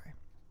fucking sorry.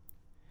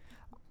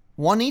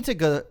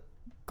 Juanita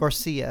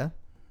Garcia.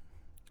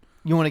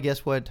 You want to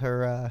guess what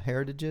her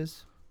heritage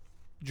is?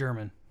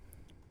 German.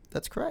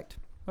 That's correct.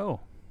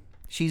 Oh.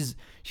 She's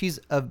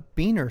a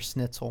Beaner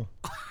Schnitzel.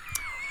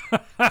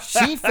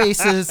 She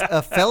faces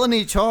a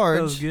felony charge.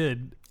 That was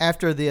good.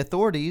 After the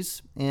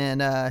authorities in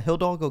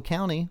Hidalgo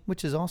County,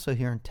 which is also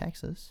here in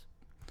Texas.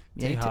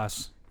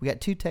 Tejas. We got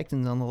 2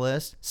 Texans on the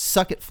list.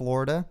 Suck it,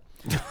 Florida.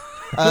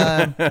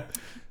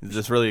 Is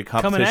this really a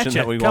competition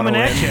that we want to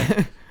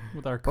win?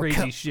 With our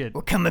crazy shit.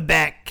 We're coming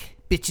back,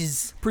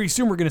 bitches. Pretty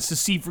soon we're going to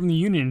secede from the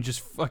Union and just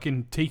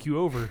fucking take you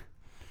over.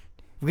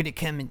 We're going to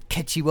come and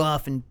catch you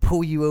off and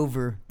pull you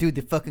over, do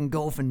the fucking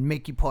Gulf and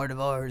make you part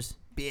of ours,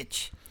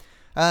 bitch.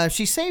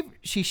 She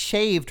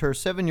shaved her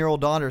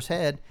 7-year-old daughter's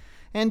head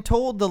and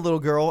told the little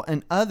girl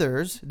and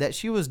others that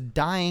she was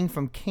dying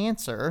from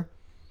cancer.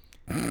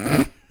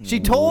 She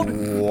told...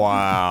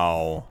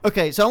 Wow.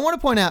 Okay, so I want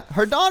to point out,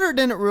 her daughter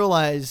didn't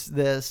realize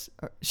this.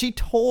 She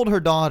told her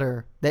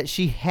daughter that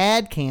she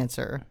had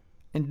cancer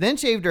and then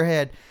shaved her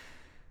head.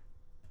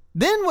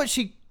 Then what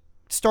she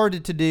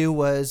started to do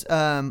was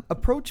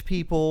approach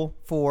people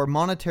for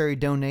monetary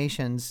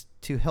donations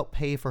to help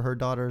pay for her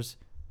daughter's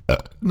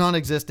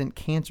non-existent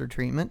cancer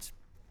treatments.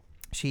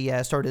 She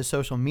started a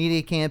social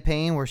media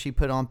campaign where she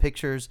put on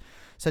pictures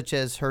such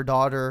as her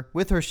daughter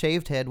with her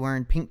shaved head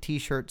wearing pink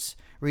t-shirts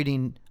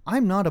reading,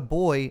 "I'm not a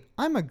boy,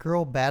 I'm a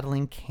girl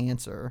battling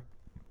cancer."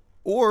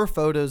 Or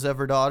photos of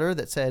her daughter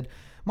that said,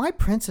 "My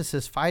princess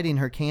is fighting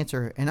her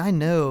cancer and I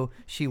know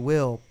she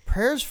will.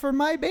 Prayers for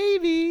my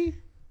baby."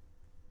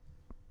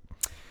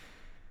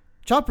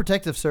 Child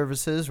Protective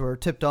Services were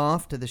tipped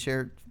off to the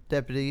sheriff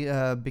deputy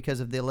because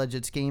of the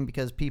alleged scheme,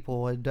 because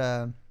people had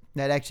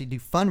that actually do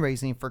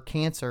fundraising for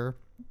cancer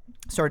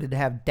started to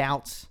have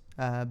doubts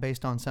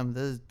based on some of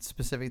the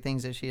specific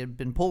things that she had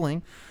been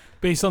pulling.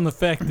 Based on the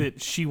fact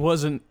that she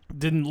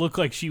didn't look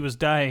like she was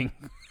dying.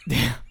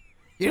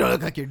 You don't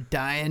look like you're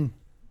dying.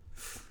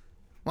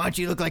 Why don't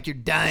you look like you're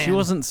dying? She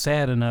wasn't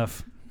sad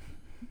enough.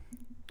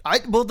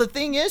 Well, the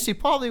thing is, she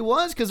probably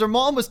was, because her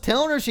mom was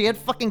telling her she had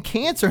fucking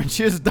cancer and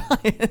she was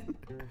dying.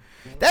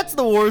 That's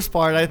the worst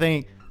part, I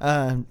think.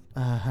 Honey,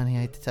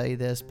 I hate to tell you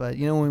this, but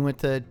you know when we went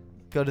to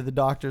go to the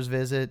doctor's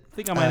visit? I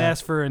think I might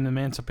ask for an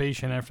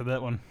emancipation after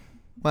that one.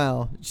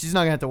 Well, she's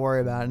not going to have to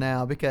worry about it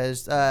now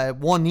because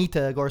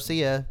Juanita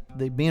Garcia,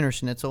 the Beaner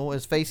Schnitzel,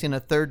 is facing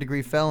a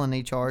 3rd-degree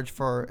felony charge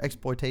for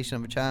exploitation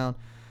of a child.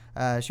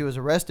 She was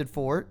arrested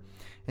for it,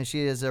 and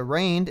she is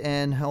arraigned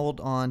and held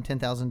on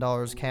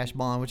 $10,000 cash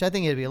bond, which I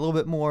think it'd be a little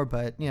bit more,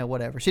 but, you know,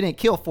 whatever. She didn't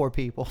kill 4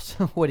 people,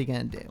 so what are you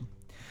going to do?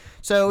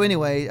 So,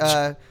 anyway,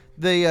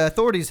 the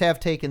authorities have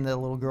taken the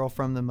little girl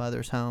from the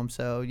mother's home.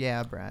 So,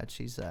 yeah, Brad,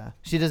 she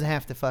doesn't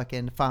have to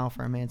fucking file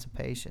for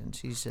emancipation.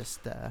 She's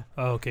just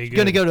okay,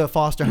 going to go to a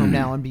foster home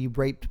now and be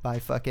raped by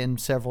fucking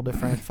several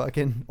different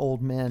fucking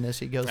old men as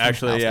she goes from house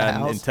to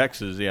house. In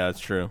Texas, yeah, it's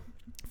true.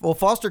 Well,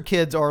 foster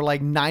kids are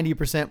like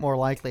 90% more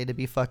likely to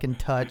be fucking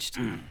touched.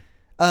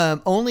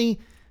 Only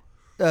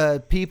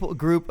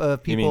group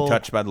of people. You mean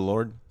touched by the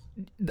Lord?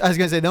 I was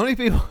gonna say the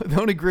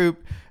only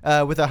group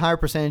with a higher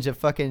percentage of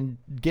fucking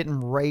getting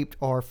raped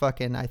are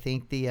fucking, I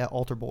think, the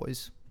altar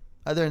boys.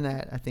 Other than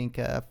that, I think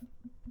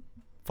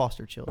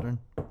foster children,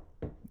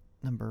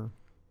 number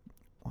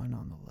 1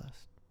 on the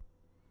list.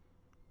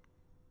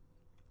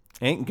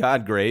 Ain't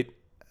God great?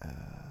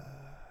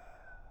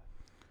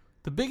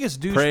 The biggest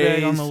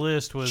douchebag on the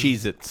list was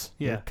Cheez-Its.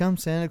 Yeah, here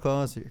comes Santa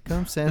Claus. Here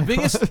comes Santa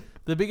Claus.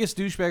 The biggest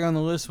douchebag on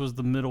the list was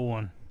the middle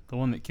one, the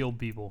one that killed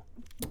people.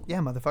 Yeah,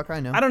 motherfucker, I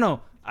know. I don't know.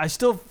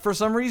 For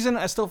some reason,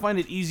 I still find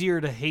it easier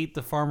to hate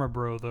the farmer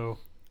bro, though.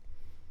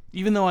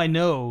 Even though I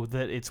know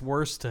that it's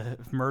worse to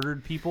have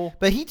murdered people.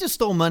 But he just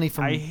stole money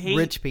from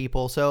rich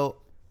people, so...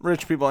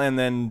 Rich people and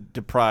then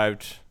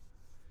deprived...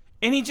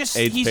 And he just...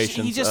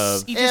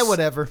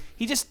 whatever.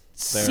 He just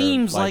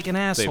seems like an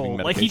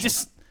asshole. Like, he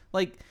just...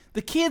 Like,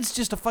 the kid's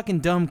just a fucking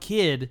dumb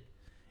kid,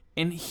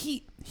 and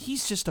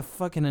he's just a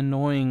fucking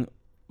annoying,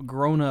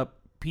 grown-up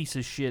piece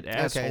of shit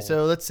asshole. Okay,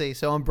 so let's see.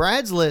 So on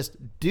Brad's list,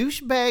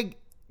 douchebag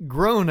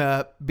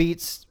grown-up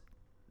beats...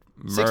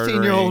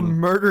 16-year-old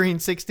murdering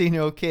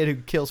 16-year-old kid who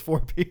kills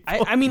 4 people.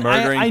 I mean,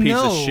 murdering I piece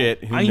know, of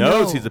shit who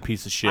knows he's a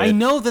piece of shit. I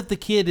know that the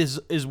kid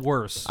is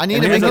worse.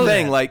 Here's the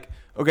thing, like,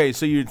 okay,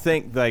 so you'd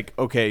think, like,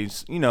 okay,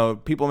 you know,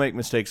 people make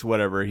mistakes,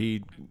 whatever.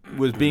 He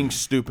was being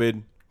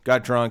stupid,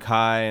 got drunk,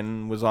 high,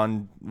 and was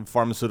on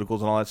pharmaceuticals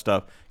and all that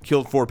stuff,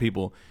 killed 4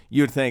 people.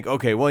 You'd think,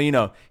 okay, well, you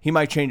know, he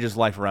might change his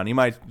life around. He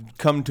might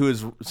come to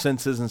his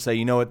senses and say,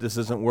 you know what, this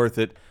isn't worth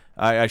it.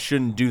 I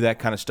shouldn't do that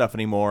kind of stuff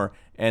anymore.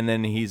 And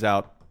then he's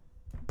out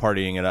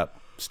partying it up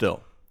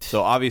still.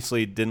 So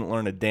obviously didn't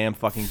learn a damn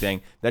fucking thing.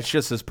 That's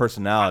just his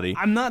personality.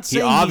 I'm not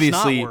saying he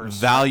obviously he's not worse.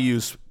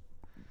 Values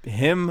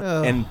him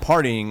and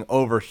partying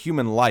over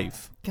human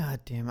life. God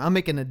damn it. I'm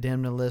making a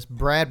damn list.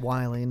 Brad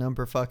Wiley,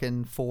 number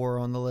fucking 4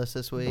 on the list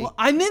this week. Well,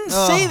 I didn't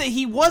say that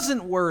he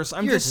wasn't worse.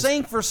 I'm just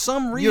saying for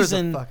some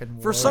reason,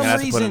 for some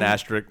reason, to put an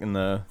asterisk in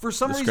the for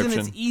some description.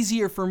 reason, it's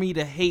easier for me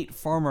to hate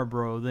Farmer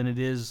Bro than it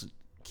is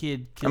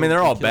kid. I mean,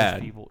 they're all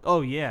bad. People.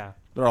 Oh yeah,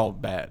 they're all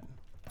bad.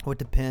 Well, it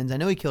depends. I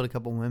know he killed a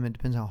couple women.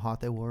 Depends how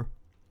hot they were.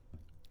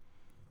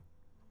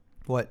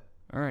 What?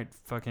 All right,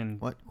 fucking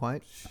what?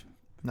 What?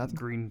 Not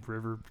Green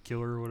River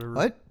Killer or whatever.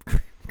 What?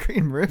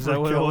 Green River. Is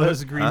that what Killer? it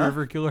was? Green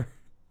River Killer.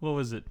 What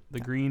was it? The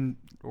Green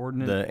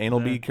Ordinance. The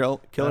anal bee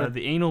killer.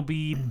 The anal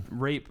bee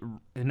rape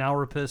anal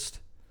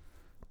rapist.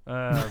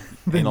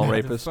 Anal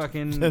rapist.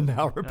 Fucking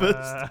anal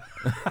rapist.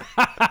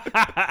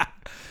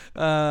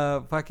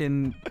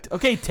 Fucking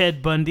okay,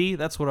 Ted Bundy.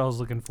 That's what I was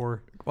looking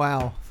for.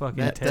 Wow, fucking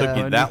that Ted took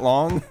Bundy. you that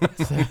long?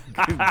 Good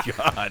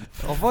God!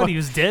 I thought he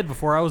was dead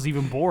before I was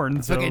even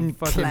born. So fucking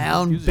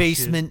clown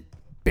basement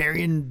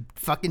burying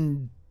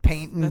fucking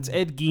painting. That's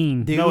Ed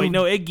Gein. Dude.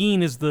 No, Ed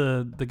Gein is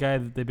the guy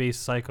that they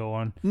based Psycho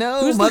on.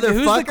 No, who's motherfucker.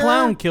 Who's the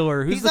clown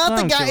killer? He's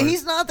not the guy.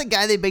 He's not the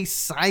guy they based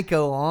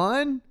Psycho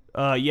on.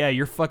 Yeah,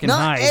 you're fucking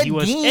Not high. Ed He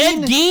was Gein.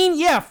 Ed Gein.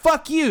 Yeah,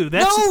 fuck you.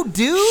 That's, no,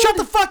 dude. Shut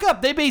the fuck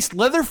up. They based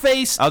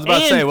Leatherface. I was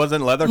about to say, it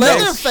wasn't Leatherface.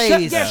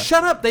 Leatherface.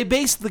 Shut up. They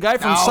based the guy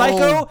from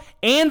Psycho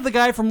and the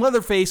guy from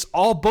Leatherface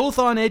all both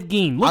on Ed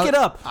Gein. Look it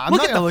up. I'm look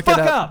not it gonna the look fuck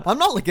it up. I'm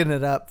not looking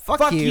it up.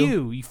 Fuck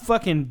you. You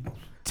fucking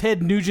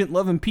Ted Nugent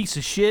loving piece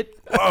of shit.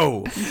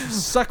 Whoa.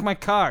 Suck my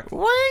cock.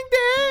 Wang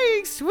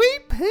day,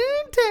 sweet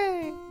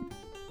poontang.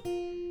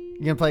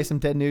 You gonna play some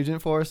Ted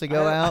Nugent for us to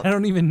go out? I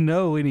don't even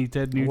know any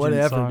Ted Nugent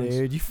Whatever, songs.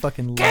 dude. You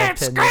fucking love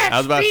Ted Nugent. I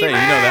was about to say, you know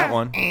that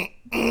one.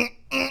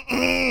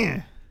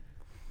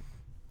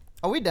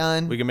 Are we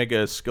done? We can make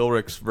a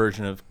Skrillex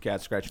version of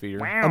Cat Scratch Feeder.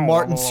 A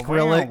Martin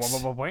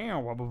Skrillex.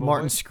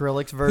 Martin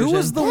Skrillex version. Who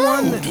was the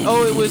one?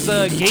 It was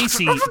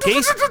Gacy.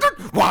 He's the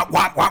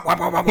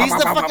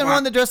fucking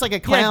one that dressed like a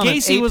clown. Yeah, and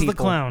Gacy ate was the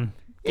people. clown.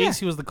 Yeah.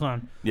 Gacy was the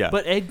clown. Yeah.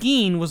 But Ed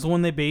Gein was the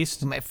one they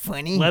based Am I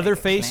funny?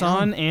 Leatherface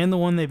on, and the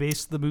one they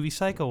based the movie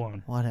Psycho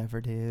on.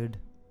 Whatever, dude.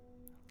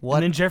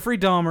 And then Jeffrey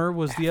Dahmer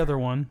was the other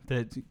one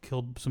that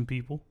killed some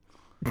people.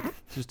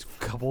 Just a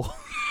couple.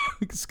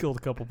 He's killed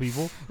a couple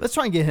people. Let's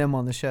try and get him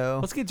on the show.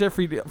 Let's get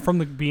Jeffrey from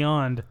the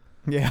beyond.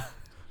 Yeah.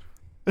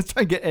 Let's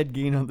try and get Ed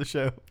Gein on the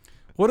show.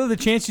 What are the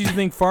chances you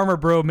think Farmer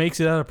Bro makes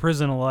it out of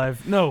prison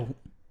alive? No.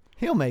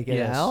 He'll make it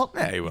out.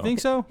 Yeah, he will. You think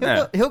so?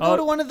 He'll go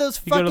to one of those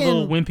fucking... Go to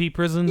little wimpy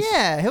prisons?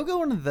 Yeah, he'll go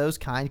one of those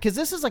kind. Because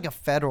this is like a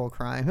federal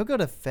crime. He'll go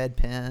to Fed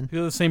Pen. He'll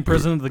go to the same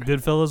prison the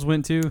Goodfellas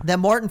went to? That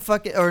Martin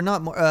fucking... Or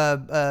not...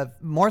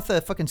 Martha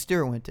fucking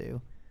Stewart went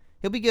to.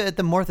 He'll be good at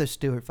the Martha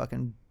Stewart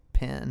fucking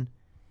pen.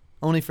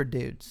 Only for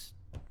dudes.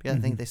 Yeah, I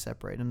think they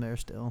separate them there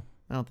still.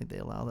 I don't think they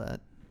allow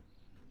that.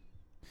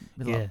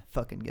 There's a lot of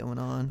fucking going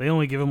on. They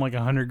only give him like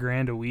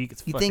 $100,000 a week.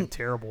 It's fucking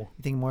terrible.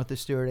 You think Martha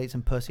Stewart ate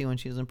some pussy when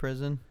she was in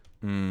prison?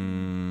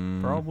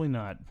 Probably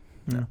not.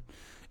 No.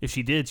 If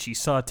she did, she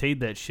sauteed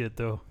that shit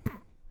though.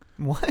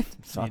 What?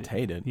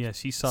 Sauteed it? Yeah,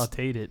 she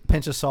sauteed it.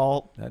 Pinch of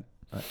salt.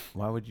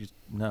 Why would you?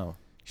 No.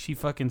 She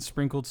fucking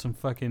sprinkled some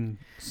fucking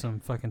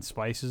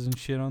spices and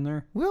shit on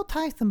there. We'll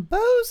tie some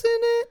bows in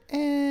it,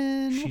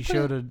 and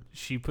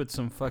she put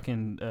some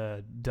fucking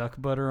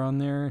duck butter on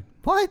there.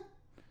 What?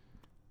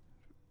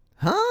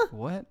 Huh?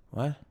 What?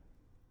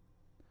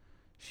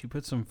 She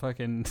put some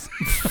fucking...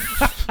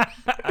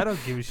 I don't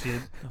give a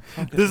shit.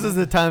 This is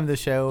the time of the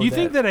show. You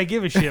think that I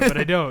give a shit, but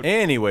I don't.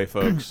 Anyway,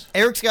 folks.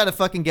 Eric's got to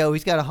fucking go.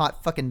 He's got a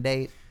hot fucking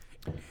date.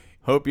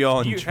 Hope y'all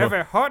enjoy. You have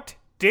a hot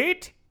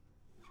date?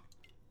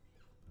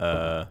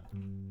 If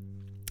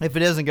it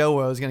doesn't go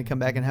well, I was going to come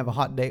back and have a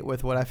hot date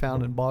with what I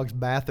found in Bog's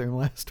bathroom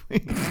last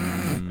week.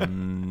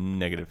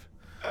 Negative.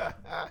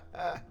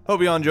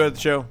 Hope y'all enjoyed the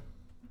show.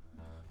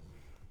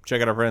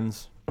 Check out our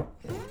friends.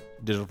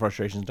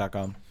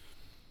 digitalfrustrations.com.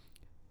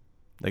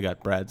 They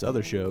got Brad's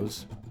other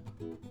shows.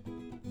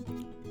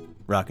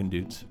 Rockin'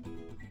 Dudes.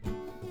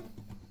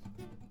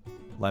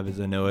 Live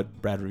as I Know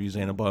It. Brad reviews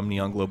Annabelle,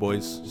 Neon Glow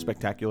Boys.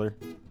 Spectacular.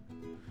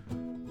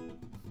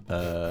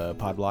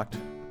 Podblocked.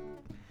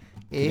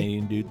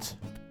 Canadian Dudes.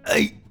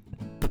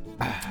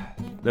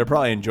 They're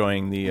probably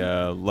enjoying the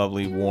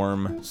lovely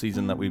warm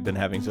season that we've been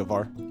having so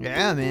far.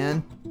 Yeah,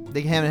 man.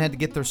 They haven't had to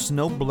get their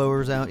snow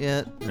blowers out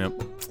yet.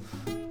 Yep.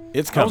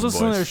 It's coming, I was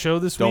listening to their show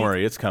this week. Don't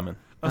worry, it's coming.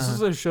 I was listening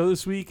to their show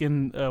this week,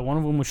 and one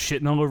of them was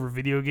shitting all over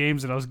video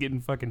games, and I was getting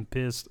fucking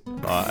pissed.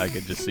 I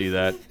could just see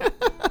that.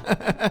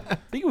 I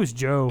think it was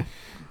Joe.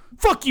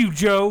 Fuck you,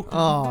 Joe.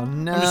 Oh,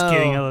 no. I'm just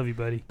kidding. I love you,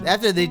 buddy.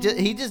 After he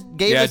just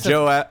gave us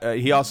Joe,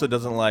 he also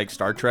doesn't like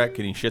Star Trek,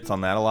 and he shits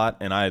on that a lot,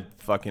 and I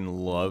fucking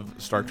love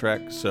Star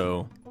Trek,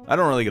 so I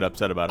don't really get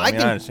upset about it. I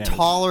can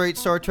tolerate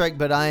Star Trek,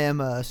 but I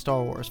am a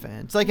Star Wars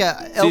fan. It's like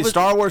See,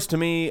 Star Wars to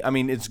me, I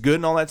mean, it's good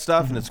and all that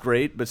stuff, and it's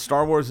great, but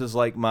Star Wars is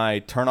like my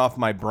turn off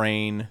my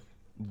brain,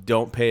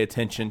 don't pay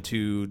attention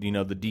to,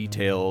 the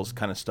details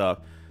kind of stuff.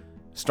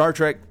 Star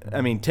Trek, I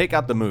mean, take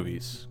out the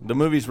movies. The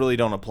movies really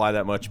don't apply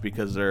that much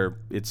because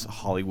it's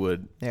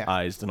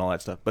Hollywoodized and all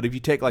that stuff. But if you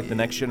take like The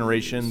Next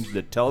Generation,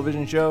 the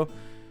television show,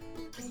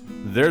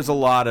 there's a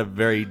lot of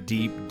very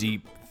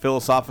deep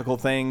philosophical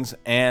things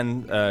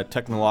and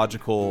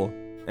technological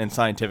and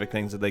scientific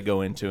things that they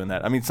go into in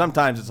that. I mean,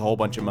 sometimes it's a whole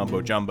bunch of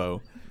mumbo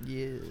jumbo.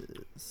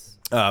 Yes.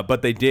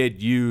 But they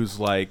did use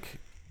like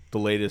the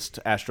latest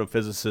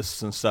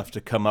astrophysicists and stuff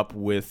to come up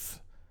with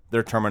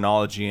their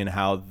terminology and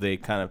how they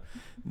kind of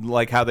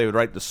like how they would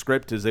write the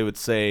script is they would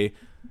say,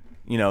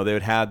 they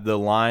would have the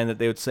line that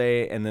they would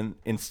say, and then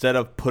instead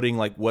of putting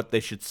like what they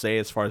should say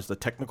as far as the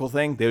technical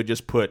thing, they would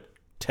just put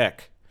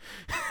tech.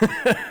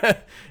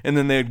 And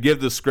then they would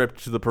give the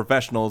script to the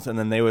professionals, and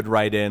then they would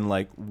write in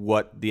like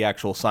what the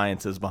actual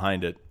science is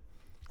behind it,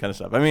 kind of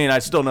stuff. I mean, I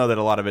still know that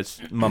a lot of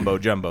it's mumbo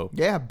jumbo.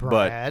 Yeah,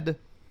 Brad.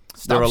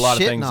 But there are a lot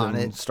of things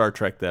in Star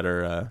Trek that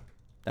are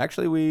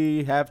actually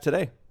we have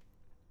today.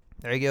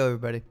 There you go,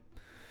 everybody.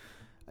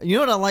 You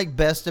know what I like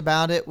best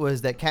about it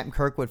was that Captain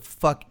Kirk would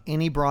fuck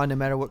any broad no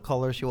matter what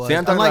color she was. See,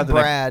 I'm talking Unlike about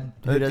Brad.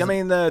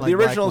 The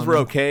originals were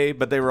okay,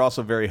 but they were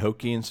also very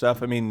hokey and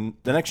stuff. I mean,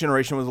 The Next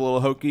Generation was a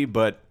little hokey,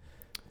 but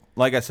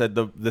like I said,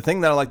 the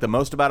thing that I liked the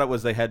most about it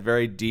was they had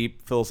very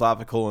deep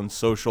philosophical and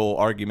social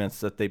arguments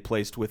that they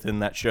placed within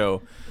that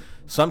show.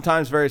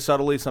 Sometimes very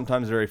subtly,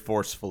 sometimes very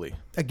forcefully.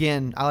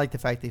 Again, I like the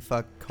fact they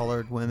fuck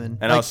colored women.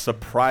 And I was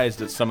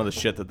surprised at some of the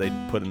shit that they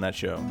put in that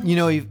show.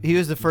 He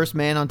was the first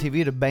man on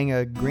TV to bang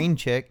a green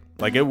chick.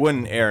 Like, it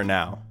wouldn't air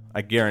now.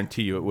 I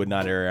guarantee you it would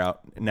not air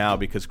out now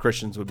because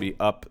Christians would be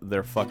up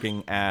their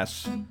fucking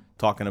ass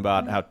talking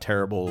about how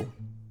terrible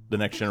The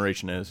Next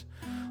Generation is.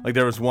 Like,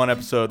 there was one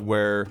episode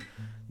where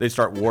they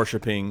start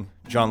worshiping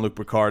Jean-Luc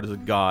Picard as a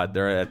god.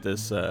 They're at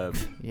this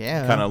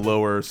kind of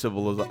lower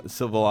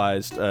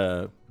civilized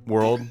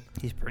world.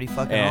 He's pretty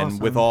fucking awesome.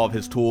 And with all of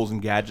his tools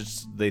and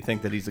gadgets, they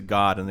think that he's a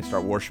god, and they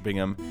start worshiping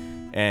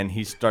him. And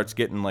he starts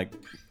getting like,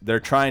 they're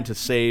trying to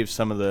save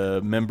some of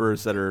the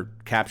members that are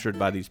captured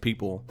by these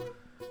people.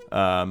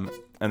 And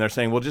they're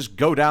saying, well, just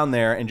go down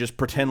there and just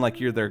pretend like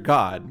you're their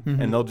god,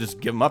 and they'll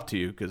just give them up to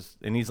you.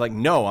 And he's like,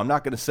 no, I'm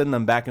not going to send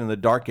them back into the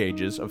dark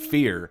ages of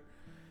fear.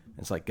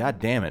 It's like, God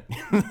damn it.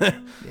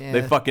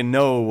 They fucking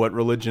know what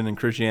religion and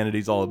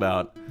Christianity's all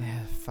about. Yeah,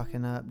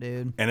 fucking up,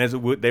 dude.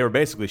 And they were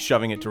basically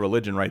shoving it to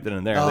religion right then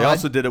and there. They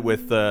also did it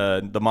with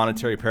the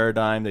monetary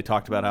paradigm. They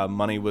talked about how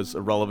money was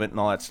irrelevant and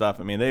all that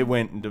stuff. I mean, they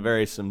went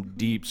into some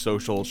deep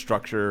social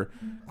structure,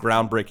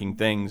 groundbreaking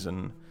things.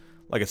 And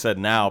like I said,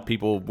 now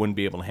people wouldn't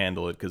be able to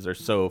handle it because they're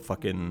so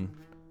fucking...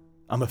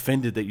 I'm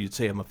offended that you'd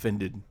say I'm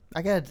offended.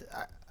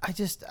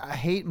 I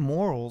hate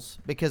morals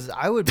because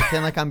I would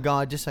pretend like I'm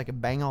God just so I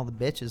could bang all the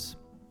bitches.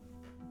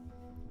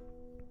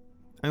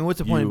 I mean, what's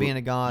the point of being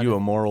a god? You a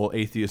moral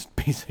atheist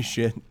piece of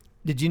shit.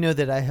 Did you know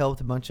that I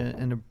helped a bunch of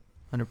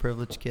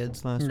underprivileged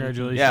kids last week?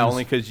 Congratulations. Yeah,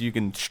 only because you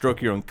can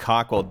stroke your own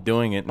cock while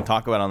doing it and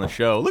talk about it on the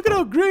show. Look at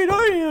how great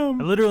I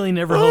am. I literally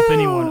never help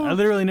anyone. I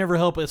literally never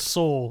help a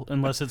soul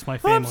unless it's my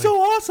family. I'm so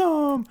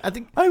awesome.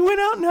 I went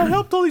out and I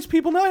helped all these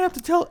people. Now I have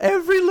to tell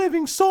every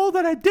living soul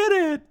that I did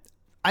it.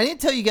 I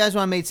didn't tell you guys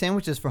when I made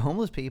sandwiches for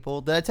homeless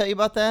people. Did I tell you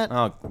about that?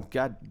 Oh,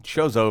 God.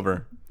 Show's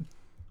over.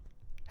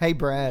 Hey,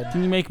 Brad.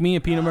 Can you make me a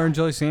peanut butter and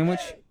jelly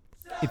sandwich?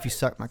 If you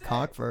suck my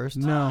cock first.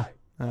 No.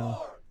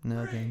 Oh,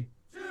 no, then.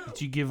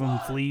 Did you give them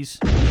fleas?